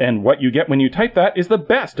F-E-N-I-X. And what you get when you type that is the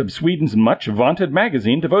best of Sweden's much-vaunted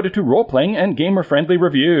magazine devoted to role-playing and gamer-friendly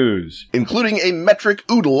reviews. Including a metric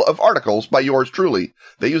oodle of articles by yours truly.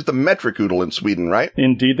 They use the metric oodle in Sweden, right?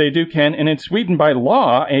 Indeed they do, Ken. And in Sweden, by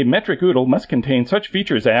law, a metric oodle must contain such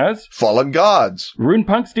features as... Fallen Gods.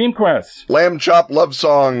 Runepunk Steam Quests. Lamb Chop Love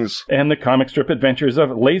Songs. And the comic strip adventures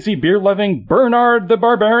of lazy beer-loving Bernard the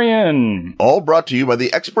Barbarian. All brought to you by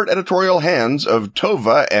the expert editorial hands of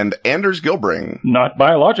Tova and Anders Gilbring. Not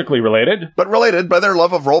biologically related. But related by their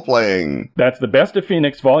love of role-playing. That's The Best of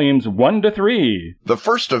Phoenix, Volumes 1 to 3. The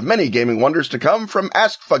first of many gaming wonders to come from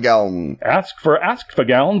Askfageln. Ask for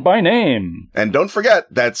Askfageln by name. And don't forget,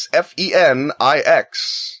 that's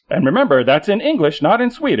F-E-N-I-X. And remember, that's in English, not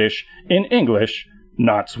in Swedish. In English,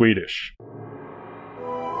 not Swedish.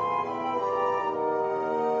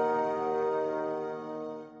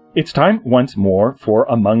 It's time once more for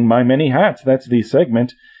Among My Many Hats. That's the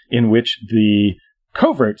segment in which the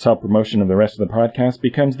covert self-promotion of the rest of the podcast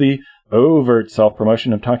becomes the overt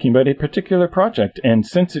self-promotion of talking about a particular project. And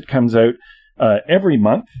since it comes out every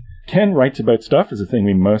month, Ken Writes About Stuff is the thing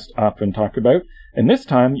we most often talk about. And this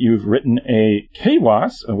time you've written a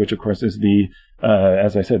KWAS, which of course is the,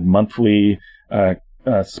 as I said, monthly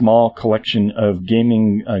small collection of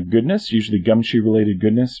gaming goodness, usually Gumshoe-related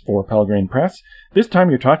goodness for Pelgrane Press. This time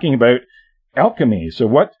you're talking about alchemy. So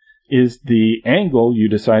what is the angle you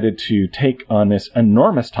decided to take on this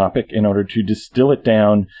enormous topic in order to distill it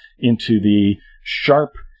down into the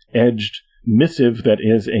sharp-edged missive that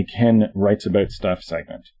is a Ken Writes About Stuff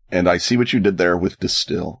segment? And I see what you did there with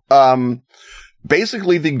distill.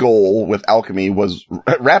 Basically the goal with alchemy was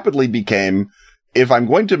rapidly became, if I'm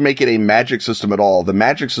going to make it a magic system at all, the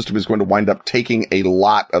magic system is going to wind up taking a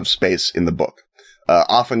lot of space in the book.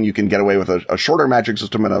 Often you can get away with a shorter magic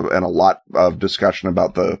system and a lot of discussion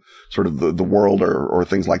about the sort of the world or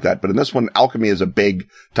things like that. But in this one, alchemy is a big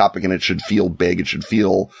topic and it should feel big. It should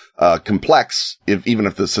feel, complex even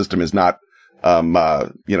if the system is not,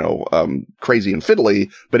 crazy and fiddly,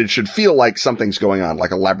 but it should feel like something's going on,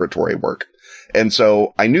 like a laboratory work. And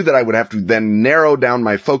so I knew that I would have to then narrow down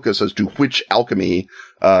my focus as to which alchemy.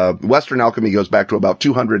 Western alchemy goes back to about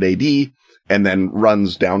 200 AD. And then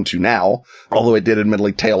runs down to now, although it did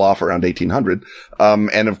admittedly tail off around 1800.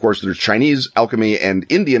 And of course there's Chinese alchemy and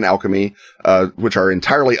Indian alchemy, which are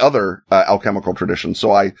entirely other, alchemical traditions.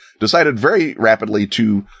 So I decided very rapidly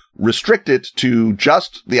to restrict it to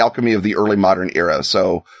just the alchemy of the early modern era.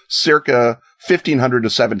 So circa 1500 to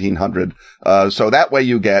 1700. So that way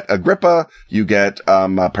you get Agrippa, you get,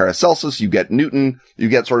 Paracelsus, you get Newton, you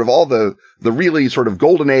get sort of all the really sort of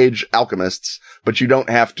golden age alchemists, but you don't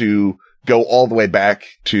have to go all the way back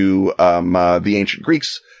to the ancient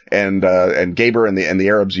Greeks and Geber and the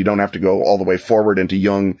Arabs, you don't have to go all the way forward into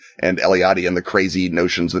Jung and Eliade and the crazy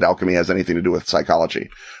notions that alchemy has anything to do with psychology.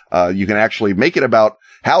 You can actually make it about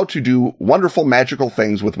how to do wonderful magical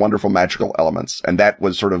things with wonderful magical elements. And that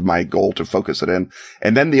was sort of my goal to focus it in.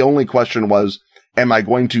 And then the only question was, am I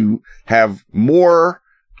going to have more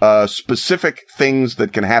specific things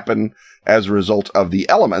that can happen as a result of the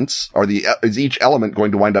elements, or is each element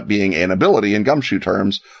going to wind up being an ability in Gumshoe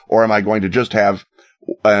terms, or am I going to just have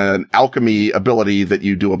an alchemy ability that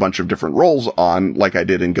you do a bunch of different rolls on, like I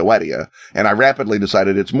did in Goetia? And I rapidly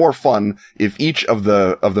decided it's more fun if each of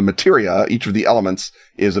the materia, each of the elements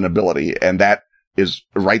is an ability, and that is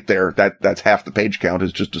right there. That's half the page count,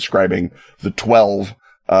 is just describing the 12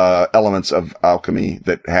 elements of alchemy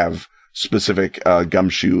that have specific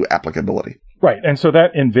Gumshoe applicability. Right. And so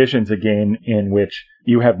that envisions a game in which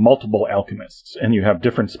you have multiple alchemists and you have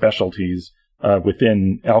different specialties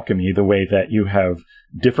within alchemy, the way that you have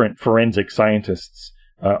different forensic scientists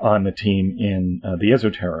on the team in the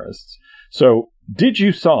Esoterrorists. So did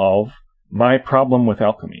you solve my problem with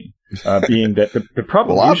alchemy? Being that the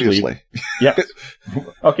problem well, usually... obviously. Yes.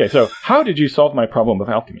 Okay, so how did you solve my problem with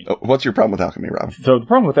alchemy? What's your problem with alchemy, Rob? So the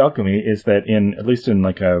problem with alchemy is that at least in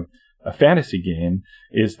like a fantasy game,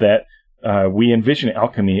 is that we envision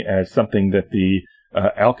alchemy as something that the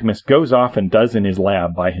alchemist goes off and does in his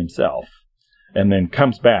lab by himself and then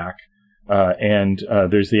comes back. And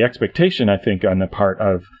there's the expectation, I think, on the part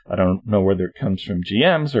of, I don't know whether it comes from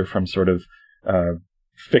GMs or from sort of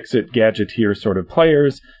fix-it, gadgeteer sort of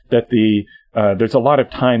players, that there's a lot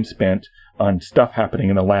of time spent on stuff happening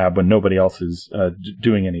in the lab when nobody else is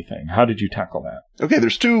doing anything. How did you tackle that? Okay,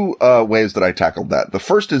 there's two ways that I tackled that. The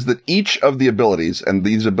first is that each of the abilities, and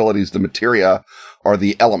these abilities, the materia, are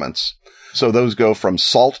the elements. So those go from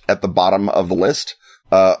salt at the bottom of the list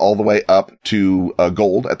all the way up to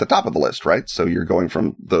gold at the top of the list, right? So you're going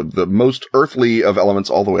from the most earthly of elements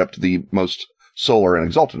all the way up to the most solar and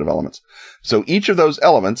exalted of elements. So each of those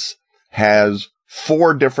elements has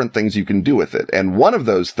 4 different things you can do with it. And one of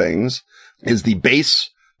those things is the base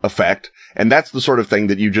effect. And that's the sort of thing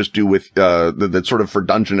that you just do with, that's sort of for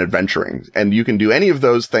dungeon adventuring. And you can do any of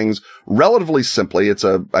those things relatively simply. It's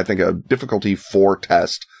I think a difficulty 4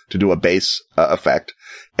 test to do a base effect.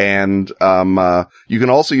 And, you can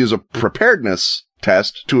also use a preparedness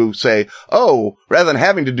test to say, oh, rather than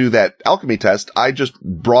having to do that alchemy test, I just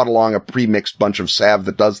brought along a pre-mixed bunch of salve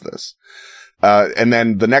that does this. And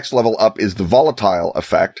then the next level up is the volatile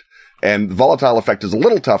effect. And the volatile effect is a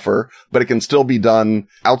little tougher, but it can still be done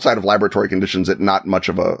outside of laboratory conditions at not much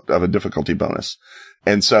of a difficulty bonus.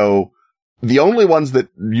 And so the only ones that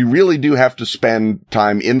you really do have to spend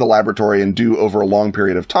time in the laboratory and do over a long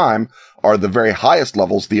period of time are the very highest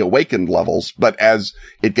levels, the awakened levels. But as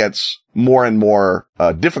it gets more and more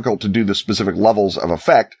difficult to do the specific levels of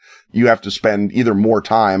effect, you have to spend either more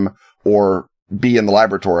time or be in the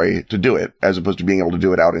laboratory to do it, as opposed to being able to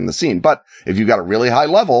do it out in the scene. But if you've got a really high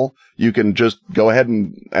level, you can just go ahead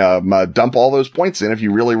and dump all those points in if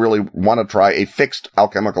you really, really want to try a fixed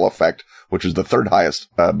alchemical effect, which is the third highest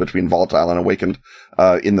between volatile and awakened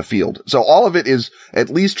in the field. So all of it is at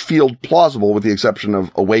least field plausible, with the exception of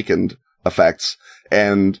awakened effects.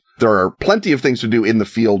 And there are plenty of things to do in the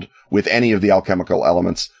field with any of the alchemical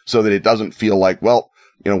elements, so that it doesn't feel like, well,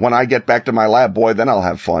 you know, when I get back to my lab, boy, then I'll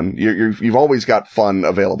have fun. You've always got fun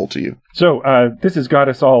available to you. So this has got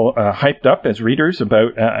us all hyped up as readers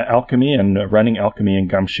about alchemy and running alchemy in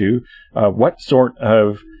Gumshoe. What sort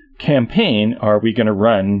of campaign are we going to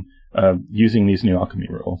run using these new alchemy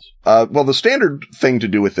rules? Well, the standard thing to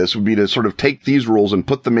do with this would be to sort of take these rules and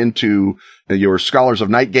put them into your Scholars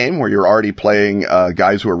of Night game, where you're already playing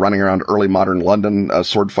guys who are running around early modern London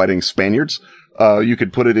sword-fighting Spaniards. You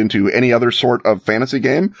could put it into any other sort of fantasy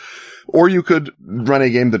game, or you could run a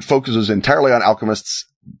game that focuses entirely on alchemists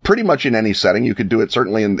pretty much in any setting. You could do it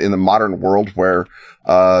certainly in the modern world, where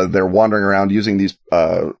they're wandering around using these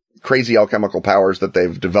crazy alchemical powers that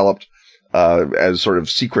they've developed as sort of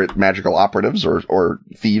secret magical operatives or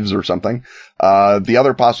thieves or something. The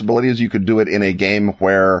other possibility is you could do it in a game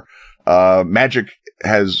where magic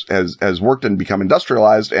has worked and become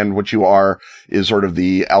industrialized, and what you are is sort of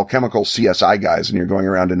the alchemical CSI guys, and you're going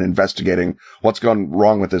around and investigating what's gone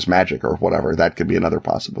wrong with this magic or whatever. That could be another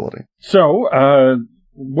possibility. So,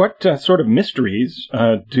 what sort of mysteries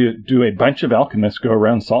do a bunch of alchemists go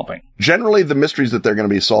around solving? Generally, the mysteries that they're going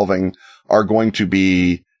to be solving are going to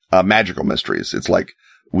be magical mysteries. It's like,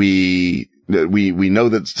 we know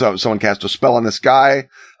that someone cast a spell on this guy.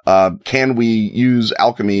 Can we use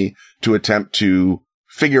alchemy to attempt to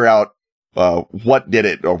figure out what did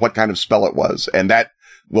it, or what kind of spell it was? And that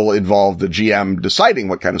will involve the GM deciding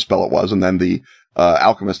what kind of spell it was, and then the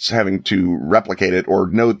alchemists having to replicate it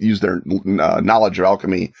or use their knowledge of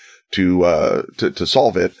alchemy to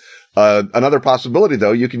solve it. Another possibility,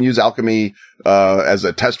 though, you can use alchemy as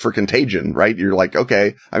a test for contagion, right? You're like,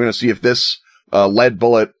 okay, I'm going to see if this lead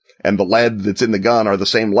bullet and the lead that's in the gun are the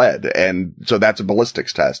same lead, and so that's a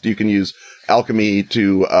ballistics test. You can use alchemy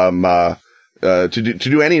to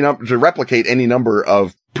replicate any number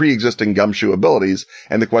of pre-existing gumshoe abilities,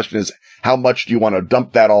 and the question is, how much do you want to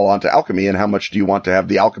dump that all onto alchemy, and how much do you want to have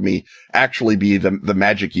the alchemy actually be the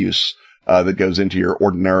magic use that goes into your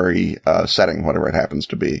ordinary setting, whatever it happens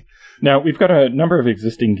to be. Now, we've got a number of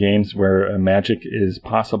existing games where magic is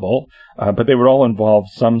possible, but they would all involve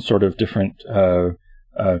some sort of different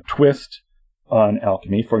twist on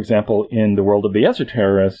alchemy. For example, in the world of the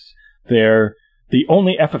Esoterrorists, they're the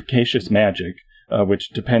only efficacious magic, which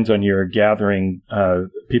depends on your gathering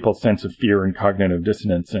people's sense of fear and cognitive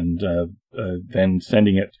dissonance and then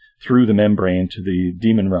sending it through the membrane to the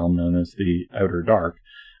demon realm known as the Outer Dark,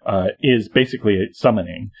 is basically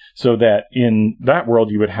summoning. So that in that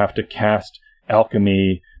world, you would have to cast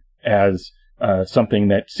alchemy as something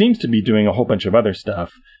that seems to be doing a whole bunch of other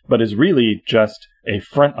stuff, but is really just a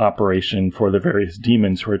front operation for the various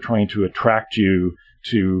demons who are trying to attract you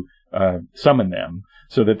to summon them,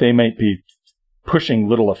 so that they might be pushing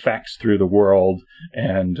little effects through the world,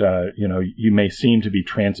 and you may seem to be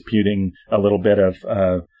transmuting a little bit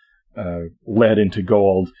of lead into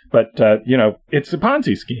gold, but it's a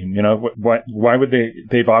Ponzi scheme. Why would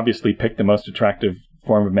they've obviously picked the most attractive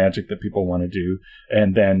form of magic that people want to do,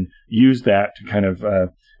 and then use that to kind of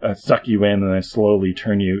suck you in and then slowly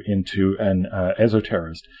turn you into an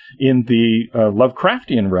esoterrorist. In the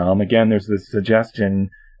Lovecraftian realm, again, there's this suggestion,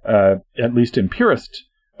 at least in purist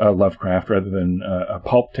Lovecraft, rather than a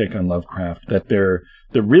pulp take on Lovecraft, that they're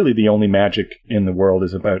really the only magic in the world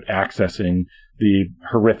is about accessing the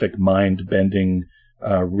horrific, mind-bending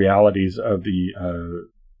realities of the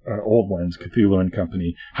old ones, Cthulhu and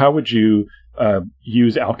company. How would you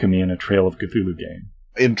use alchemy in a Trail of Cthulhu game?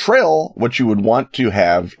 In Trail, what you would want to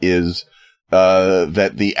have is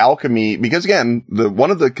that the alchemy, because again,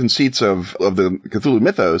 one of the conceits of the Cthulhu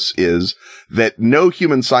mythos is that no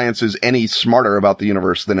human science is any smarter about the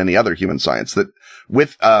universe than any other human science. That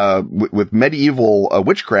with medieval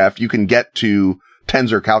witchcraft, you can get to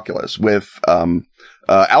tensor calculus. With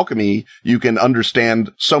alchemy, you can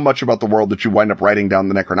understand so much about the world that you wind up writing down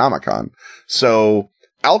the Necronomicon. So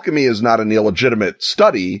alchemy is not an illegitimate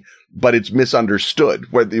study, but it's misunderstood.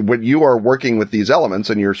 When you are working with these elements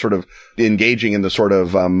and you're sort of engaging in the sort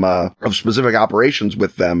of specific operations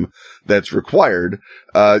with them that's required,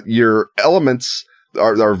 your elements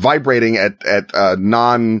are vibrating at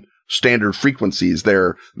non-standard frequencies.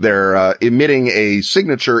 They're emitting a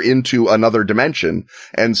signature into another dimension.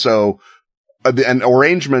 And so an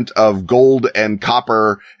arrangement of gold and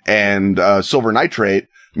copper and silver nitrate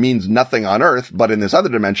means nothing on Earth, but in this other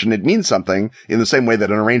dimension, it means something, in the same way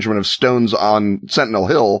that an arrangement of stones on Sentinel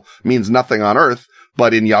Hill means nothing on Earth,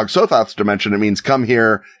 but in Yog-Sothoth's dimension, it means come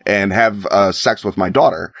here and have sex with my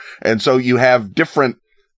daughter. And so you have different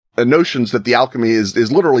notions that the alchemy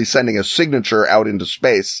is literally sending a signature out into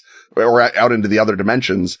space or out into the other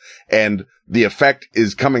dimensions, and the effect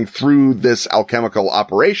is coming through this alchemical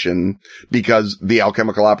operation, because the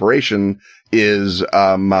alchemical operation is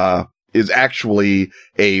actually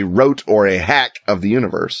a rote or a hack of the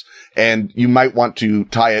universe. And you might want to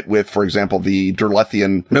tie it with, for example, the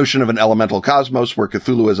Derlethian notion of an elemental cosmos, where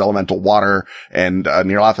Cthulhu is elemental water and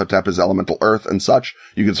Nyarlathotep is elemental earth and such.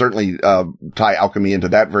 You can certainly tie alchemy into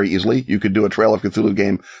that very easily. You could do a Trail of Cthulhu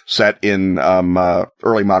game set in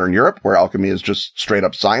early modern Europe, where alchemy is just straight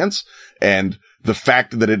up science, and the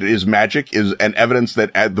fact that it is magic is an evidence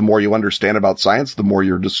that the more you understand about science, the more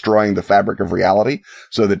you're destroying the fabric of reality.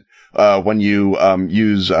 So that when you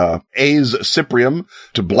use A's Cyprium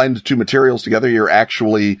to blend two materials together, you're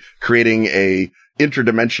actually creating a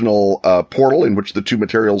interdimensional portal in which the two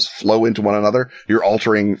materials flow into one another. You're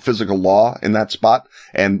altering physical law in that spot,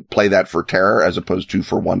 and play that for terror as opposed to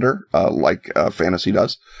for wonder, like fantasy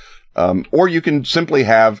does. Or you can simply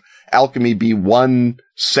have alchemy be one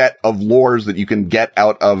set of lores that you can get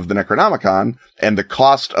out of the Necronomicon, and the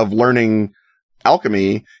cost of learning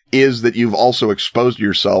alchemy is that you've also exposed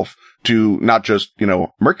yourself to not just,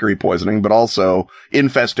 mercury poisoning, but also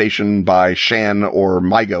infestation by Shan or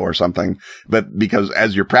Mygo or something. But because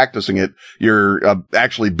as you're practicing it, you're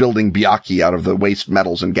actually building Byakhee out of the waste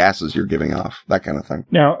metals and gases you're giving off, that kind of thing.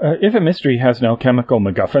 Now, if a mystery has an alchemical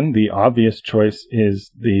MacGuffin, the obvious choice is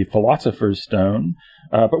the Philosopher's Stone.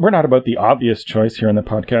 But we're not about the obvious choice here in the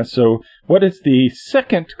podcast. So what is the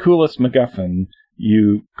second coolest MacGuffin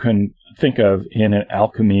you can think of in an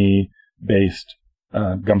alchemy-based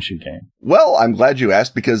Gumshoe game? Well, I'm glad you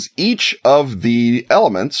asked, because each of the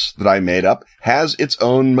elements that I made up has its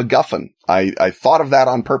own MacGuffin. I thought of that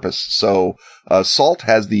on purpose. So, salt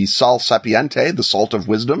has the sal sapiente, the salt of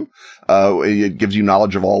wisdom. It gives you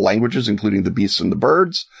knowledge of all languages, including the beasts and the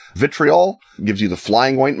birds. Vitriol gives you the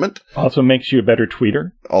flying ointment. Also makes you a better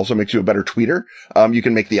tweeter. You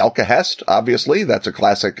can make the alkahest, obviously. That's a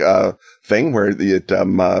classic, thing where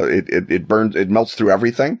it burns, it melts through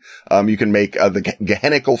everything. You can make, the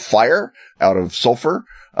Gehennical fire out of sulfur.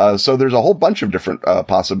 So there's a whole bunch of different,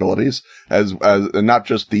 possibilities as not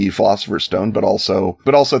just the Philosopher's Stone, but also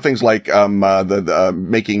things like,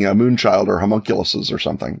 making a moonchild or homunculuses or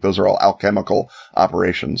something. Those are all alchemical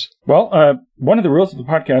operations. Well, one of the rules of the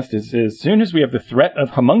podcast is as soon as we have the threat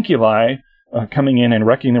of homunculi, coming in and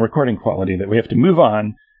wrecking the recording quality, that we have to move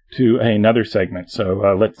on to another segment. So,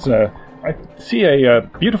 I see a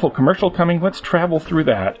beautiful commercial coming. Let's travel through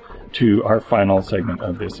that to our final segment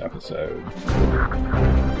of this episode.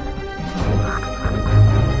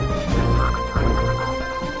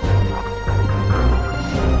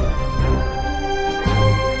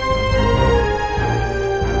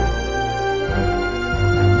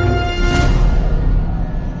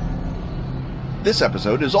 This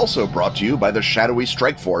episode is also brought to you by the shadowy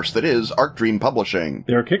strike force that is Arc Dream Publishing.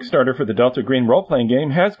 Their Kickstarter for the Delta Green role-playing game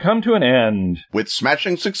has come to an end. With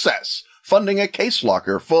smashing success, funding a case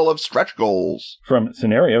locker full of stretch goals. From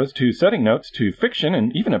scenarios to setting notes to fiction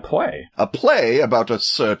and even a play. A play about a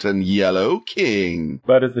certain Yellow King.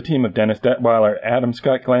 But as the team of Dennis Detweiler, Adam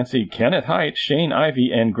Scott Glancy, Kenneth Haidt, Shane Ivey,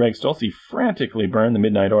 and Greg Stolze frantically burn the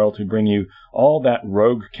midnight oil to bring you all that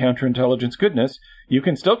rogue counterintelligence goodness, you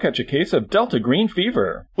can still catch a case of Delta Green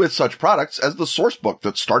fever. With such products as the source book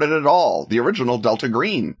that started it all, the original Delta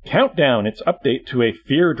Green. Countdown, its update to a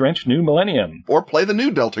fear-drenched new millennium. Or play the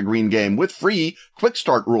new Delta Green game with free quick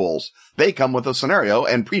start rules. They come with a scenario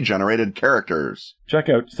and pre-generated characters. Check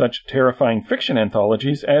out such terrifying fiction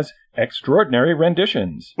anthologies as Extraordinary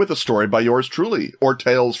Renditions, with a story by yours truly, or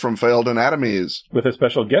Tales from Failed Anatomies, with a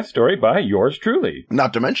special guest story by yours truly.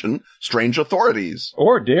 Not to mention Strange Authorities.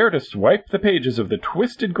 Or dare to swipe the pages of the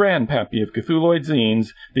twisted grandpappy of Cthulhuoid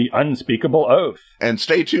zines, The Unspeakable Oath. And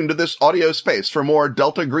stay tuned to this audio space for more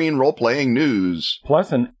Delta Green role-playing news.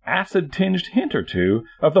 Plus an acid-tinged hint or two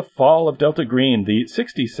of the fall of Delta Green, the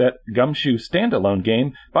 60-set Gumshoe standalone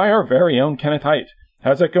game by our very own Kenneth Haidt.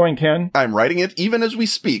 How's that going, Ken? I'm writing it even as we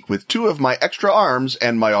speak with 2 of my extra arms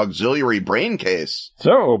and my auxiliary brain case.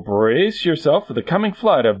 So brace yourself for the coming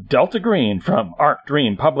flood of Delta Green from Arc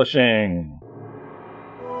Dream Publishing.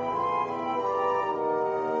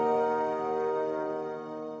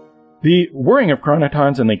 The whirring of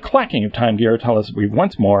chronotons and the clacking of time gear tell us we've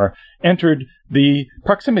once more entered the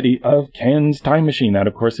proximity of Ken's time machine. That,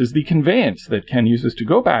 of course, is the conveyance that Ken uses to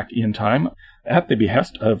go back in time at the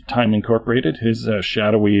behest of Time Incorporated, his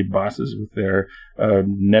shadowy bosses with their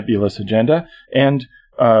nebulous agenda, and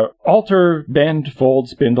alter, bend, fold,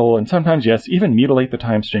 spindle, and sometimes, yes, even mutilate the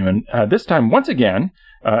time stream. And this time, once again,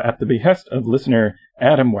 at the behest of listener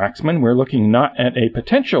Adam Waxman, we're looking not at a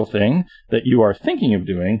potential thing that you are thinking of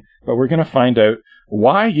doing, but we're going to find out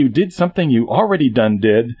why you did something you already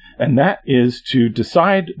did, and that is to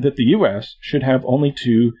decide that the U.S. should have only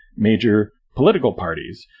 2 major political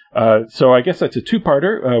parties. So I guess that's a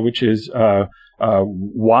 2-parter, which is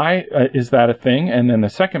why is that a thing? And then the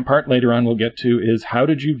second part later on we'll get to is how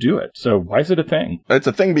did you do it? So why is it a thing? It's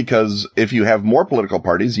a thing because if you have more political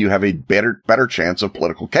parties, you have a better chance of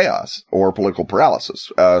political chaos or political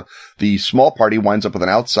paralysis. The small party winds up with an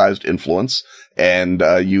outsized influence, and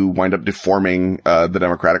you wind up deforming the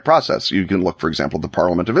democratic process. You can look, for example, at the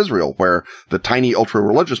Parliament of Israel, where the tiny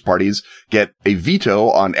ultra-religious parties get a veto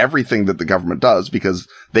on everything that the government does because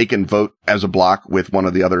they can vote as a bloc with one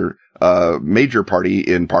of the other major party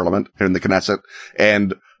in Parliament, in the Knesset,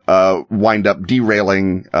 and wind up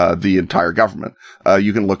derailing the entire government.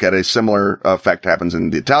 You can look at a similar effect happens in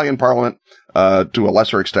the Italian Parliament, to a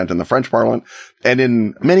lesser extent in the French Parliament, and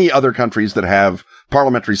in many other countries that have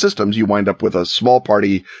parliamentary systems, you wind up with a small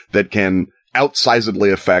party that can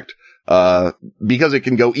outsizedly affect, because it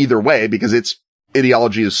can go either way, because its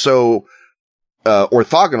ideology is so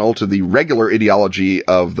orthogonal to the regular ideology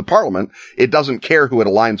of the parliament, it doesn't care who it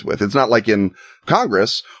aligns with. It's not like in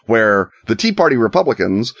Congress, where the Tea Party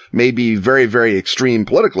Republicans may be very, very extreme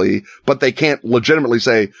politically, but they can't legitimately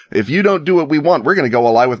say, if you don't do what we want, we're going to go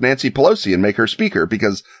ally with Nancy Pelosi and make her speaker,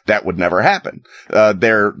 because that would never happen.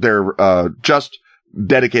 They're just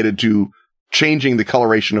dedicated to changing the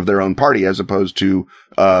coloration of their own party as opposed to,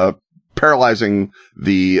 paralyzing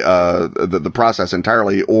the process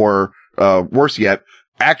entirely, or worse yet,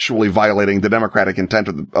 actually violating the democratic intent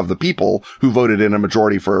of the people who voted in a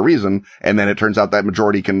majority for a reason. And then it turns out that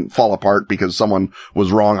majority can fall apart because someone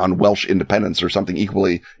was wrong on Welsh independence or something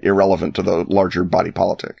equally irrelevant to the larger body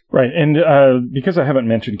politic. Right. And because I haven't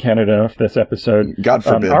mentioned Canada enough this episode, God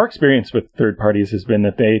forbid. Our experience with third parties has been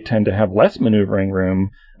that they tend to have less maneuvering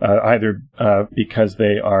room, either because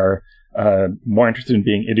they are more interested in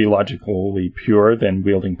being ideologically pure than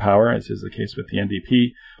wielding power, as is the case with the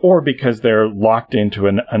NDP, or because they're locked into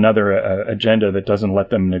another agenda that doesn't let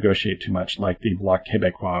them negotiate too much, like the Bloc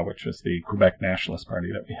Québécois, which was the Quebec Nationalist Party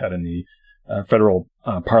that we had in the federal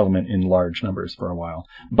parliament in large numbers for a while.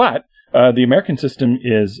 But the American system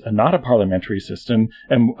is not a parliamentary system.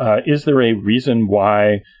 And is there a reason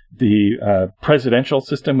why the presidential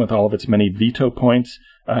system, with all of its many veto points,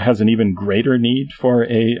 has an even greater need for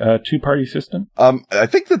a two-party system? I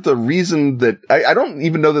think that the reason that I don't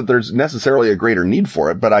even know that there's necessarily a greater need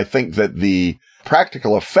for it, but I think that the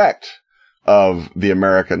practical effect of the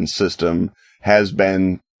American system has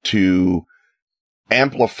been to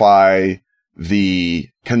amplify the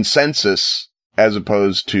consensus as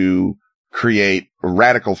opposed to create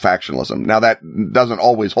radical factionalism. Now, that doesn't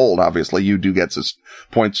always hold, obviously. You do get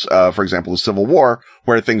points, for example, the Civil War,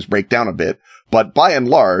 where things break down a bit. But by and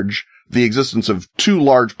large, the existence of two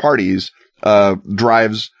large parties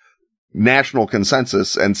drives national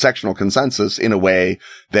consensus and sectional consensus in a way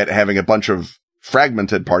that having a bunch of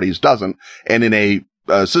fragmented parties doesn't. And in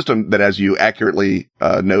a system that, as you accurately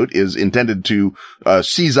note, is intended to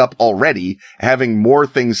seize up already, having more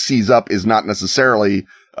things seize up is not necessarily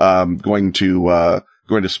going to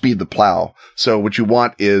speed the plow. So what you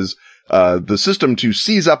want is the system to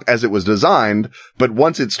seize up as it was designed, but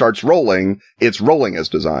once it starts rolling, it's rolling as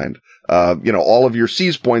designed. All of your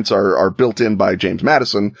seize points are built in by James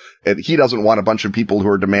Madison, and he doesn't want a bunch of people who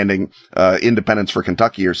are demanding independence for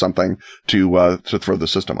Kentucky or something to throw the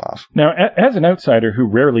system off. Now, as an outsider who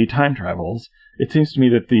rarely time travels, it seems to me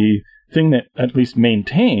that the thing that at least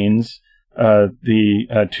maintains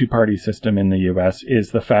the two-party system in the U.S.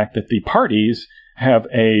 is the fact that the parties have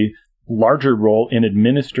a larger role in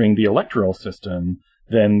administering the electoral system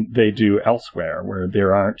than they do elsewhere, where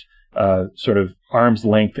there aren't sort of arm's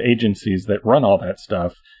length agencies that run all that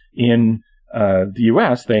stuff. In the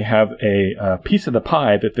U.S., they have a piece of the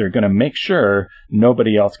pie that they're going to make sure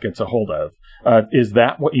nobody else gets a hold of. Is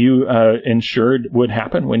that what you ensured would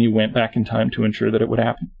happen when you went back in time to ensure that it would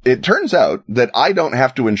happen? It turns out that I don't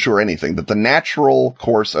have to ensure anything, that the natural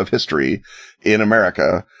course of history in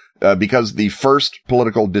America, because the first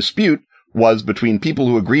political dispute was between people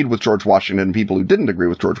who agreed with George Washington and people who didn't agree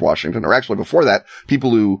with George Washington, or actually before that,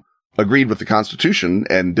 people who agreed with the Constitution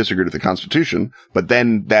and disagreed with the Constitution, but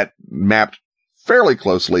then that mapped fairly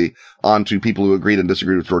closely onto people who agreed and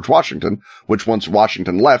disagreed with George Washington, which once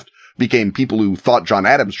Washington left became people who thought John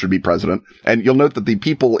Adams should be president. And you'll note that the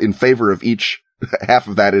people in favor of each half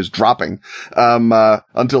of that is dropping,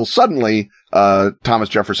 until suddenly, Thomas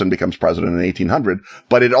Jefferson becomes president in 1800.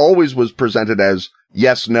 But it always was presented as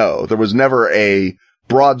yes, no. There was never a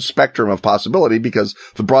broad spectrum of possibility, because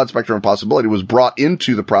the broad spectrum of possibility was brought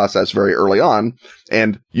into the process very early on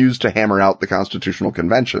and used to hammer out the Constitutional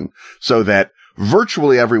Convention, so that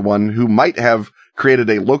virtually everyone who might have created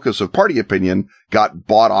a locus of party opinion got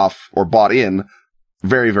bought off or bought in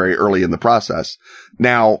very, very early in the process.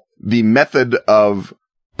 Now, the method of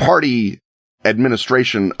party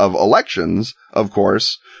administration of elections, of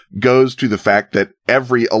course, goes to the fact that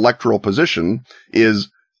every electoral position is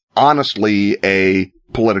honestly a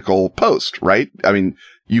political post, right? I mean,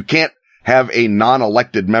 you can't have a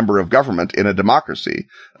non-elected member of government in a democracy.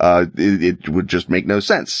 It would just make no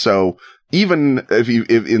sense. So even if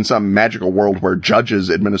in some magical world where judges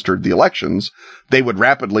administered the elections, they would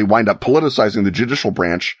rapidly wind up politicizing the judicial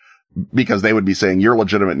branch, because they would be saying you're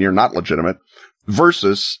legitimate and you're not legitimate,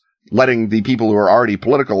 versus letting the people who are already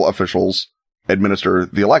political officials administer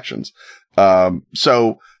the elections.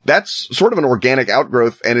 So that's sort of an organic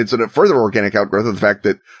outgrowth, and it's a further organic outgrowth of the fact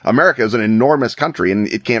that America is an enormous country and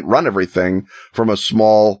it can't run everything from a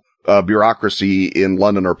small bureaucracy in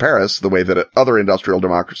London or Paris the way that other industrial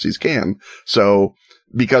democracies can. So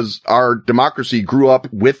because our democracy grew up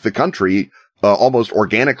with the country, almost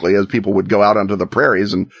organically, as people would go out onto the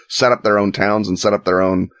prairies and set up their own towns and set up their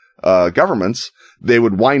own governments, they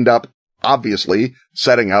would wind up, obviously,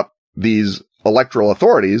 setting up these electoral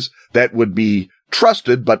authorities that would be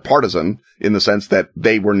trusted but partisan, in the sense that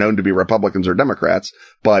they were known to be Republicans or Democrats,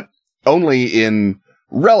 but only in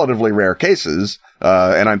relatively rare cases,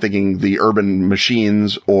 and I'm thinking the urban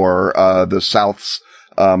machines or the South's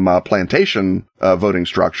plantation voting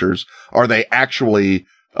structures, are they actually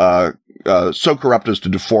so corrupt as to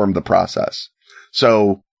deform the process.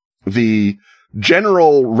 So the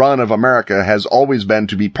general run of America has always been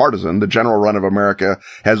to be partisan. The general run of America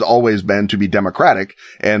has always been to be democratic.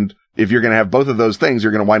 And if you're going to have both of those things,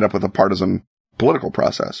 you're going to wind up with a partisan political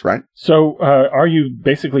process, right? So are you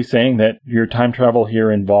basically saying that your time travel here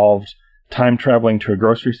involved time traveling to a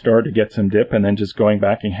grocery store to get some dip and then just going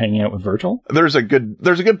back and hanging out with Virgil? There's a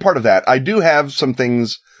good part of that. I do have some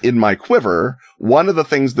things in my quiver. One of the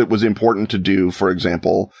things that was important to do, for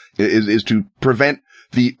example, is to prevent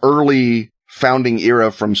the early founding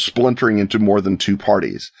era from splintering into more than two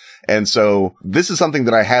parties. And so this is something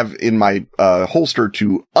that I have in my holster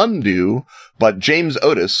to undo, but James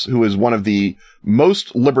Otis, who is one of the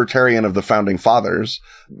most libertarian of the founding fathers,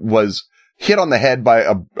 was hit on the head by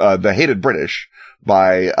the hated British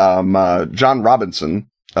by John Robinson.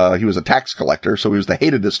 He was a tax collector, so he was the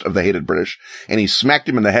hatedest of the hated British, and he smacked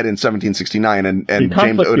him in the head in 1769. And the James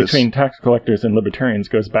conflict Otis between tax collectors and libertarians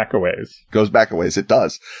goes back a ways. It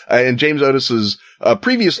does. And James Otis's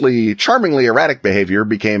previously charmingly erratic behavior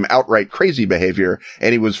became outright crazy behavior,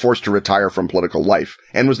 and he was forced to retire from political life,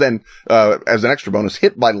 and was then, as an extra bonus,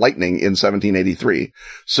 hit by lightning in 1783.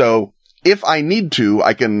 So if I need to,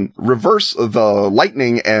 I can reverse the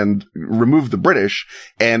lightning and remove the British,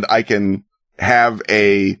 and I can have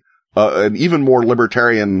an even more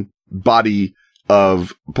libertarian body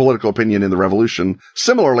of political opinion in the revolution.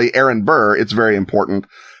 Similarly, Aaron Burr, it's very important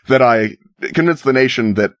that I convince the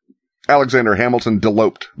nation that Alexander Hamilton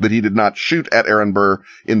deloped, that he did not shoot at Aaron Burr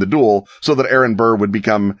in the duel, so that Aaron Burr would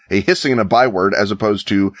become a hissing and a byword as opposed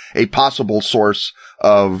to a possible source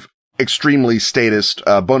of extremely statist,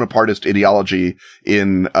 Bonapartist ideology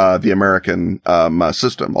in the American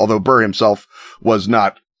system. Although Burr himself was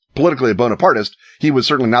not politically a Bonapartist, he was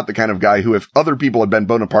certainly not the kind of guy who, if other people had been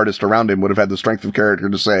Bonapartist around him, would have had the strength of character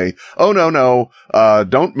to say, oh, no,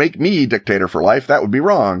 don't make me dictator for life. That would be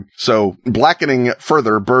wrong. So blackening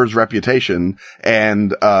further Burr's reputation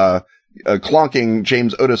and clonking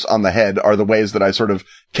James Otis on the head are the ways that I sort of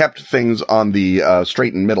kept things on the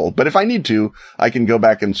straight and middle. But if I need to, I can go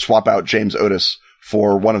back and swap out James Otis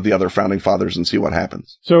for one of the other founding fathers and see what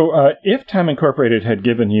happens. So if Time Incorporated had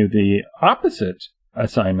given you the opposite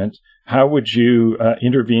assignment, how would you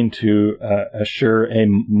intervene to assure a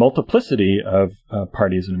multiplicity of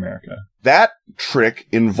parties in America? That trick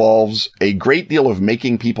involves a great deal of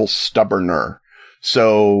making people stubborner.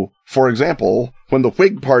 So, for example, when the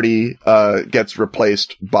Whig Party gets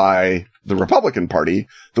replaced by the Republican Party,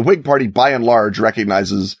 the Whig Party by and large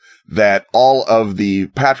recognizes that all of the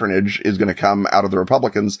patronage is going to come out of the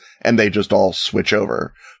Republicans, and they just all switch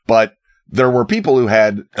over. But there were people who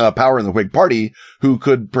had power in the Whig Party who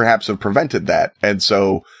could perhaps have prevented that. And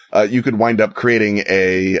so you could wind up creating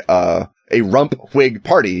a rump Whig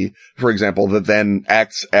Party, for example, that then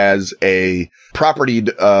acts as a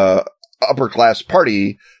propertied upper class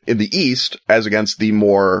party in the East as against the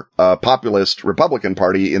more populist Republican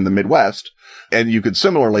Party in the Midwest. And you could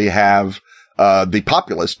similarly have the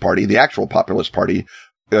Populist Party, the actual Populist Party.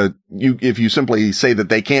 If you simply say that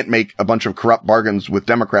they can't make a bunch of corrupt bargains with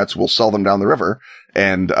Democrats, we'll sell them down the river,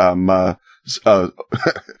 and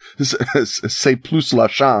c'est plus la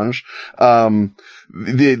change, then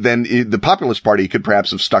the Populist Party could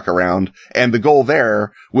perhaps have stuck around, and the goal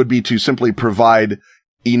there would be to simply provide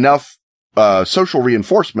enough social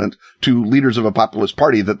reinforcement to leaders of a populist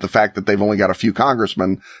party that the fact that they've only got a few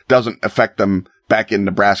congressmen doesn't affect them back in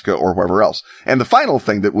Nebraska or wherever else. And the final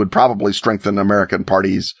thing that would probably strengthen American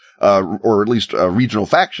parties, or at least regional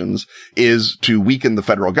factions, is to weaken the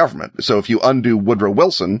federal government. So if you undo Woodrow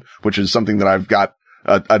Wilson, which is something that I've got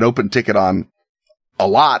an open ticket on a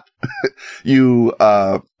lot, you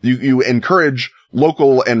encourage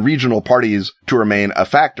local and regional parties to remain a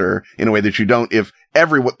factor in a way that you don't if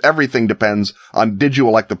everything depends on, did you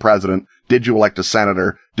elect the president? Did you elect a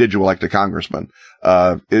senator? Did you elect a congressman?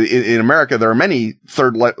 In America, there are many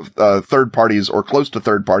third parties or close to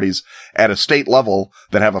third parties at a state level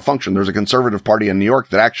that have a function. There's a conservative party in New York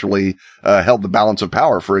that actually held the balance of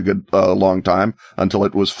power for a good long time until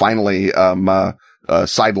it was finally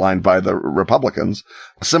sidelined by the Republicans.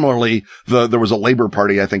 Similarly, there was a Labor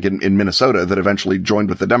Party, I think, in Minnesota that eventually joined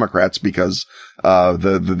with the Democrats because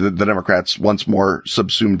the Democrats once more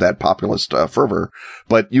subsumed that populist fervor.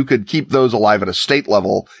 But you could keep those alive at a state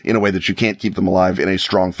level in a way that you can't keep them alive in a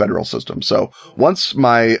strong federal system. So once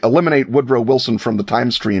my eliminate Woodrow Wilson from the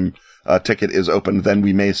time stream ticket is opened, then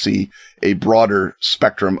we may see a broader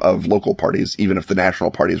spectrum of local parties, even if the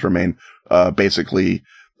national parties remain basically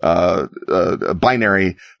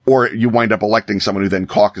binary, or you wind up electing someone who then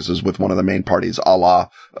caucuses with one of the main parties, a la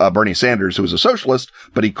Bernie Sanders, who was a socialist,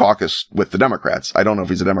 but he caucused with the Democrats. I don't know if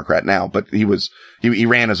he's a Democrat now, but he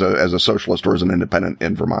ran as a socialist or as an independent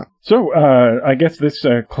in Vermont. So I guess this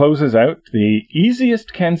closes out the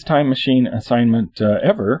easiest Ken's Time Machine assignment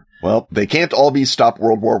ever. Well, they can't all be Stop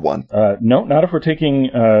World War I. No, not if we're taking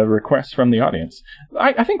requests from the audience.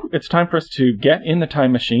 I think it's time for us to get in the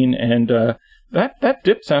time machine, and that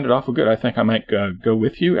dip sounded awful good. I think I might go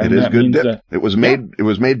with you. And it is that good means, dip. It was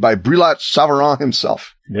made by Brulot Savarin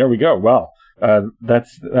himself. There we go. Well,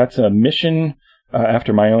 that's a mission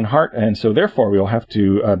after my own heart, and so therefore we'll have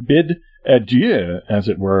to bid adieu, as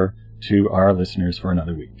it were, to our listeners for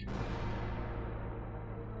another week.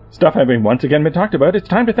 Stuff having once again been talked about, it's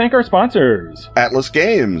time to thank our sponsors. Atlas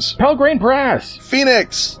Games, Pelgrane Press,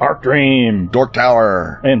 Phoenix, Arc Dream, Dork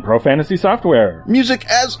Tower, and Pro Fantasy Software. Music,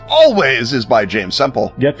 as always, is by James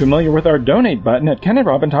Semple. Get familiar with our donate button at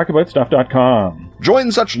KenandRobinTalkAboutStuff.com.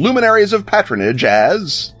 Join such luminaries of patronage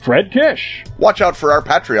as Fred Kish. Watch out for our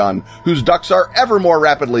Patreon, whose ducks are ever more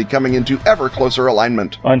rapidly coming into ever closer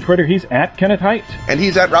alignment. On Twitter, he's at Kenneth Haidt. And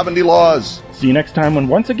he's at Robin D. Laws. See you next time when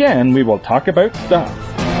once again we will talk about stuff.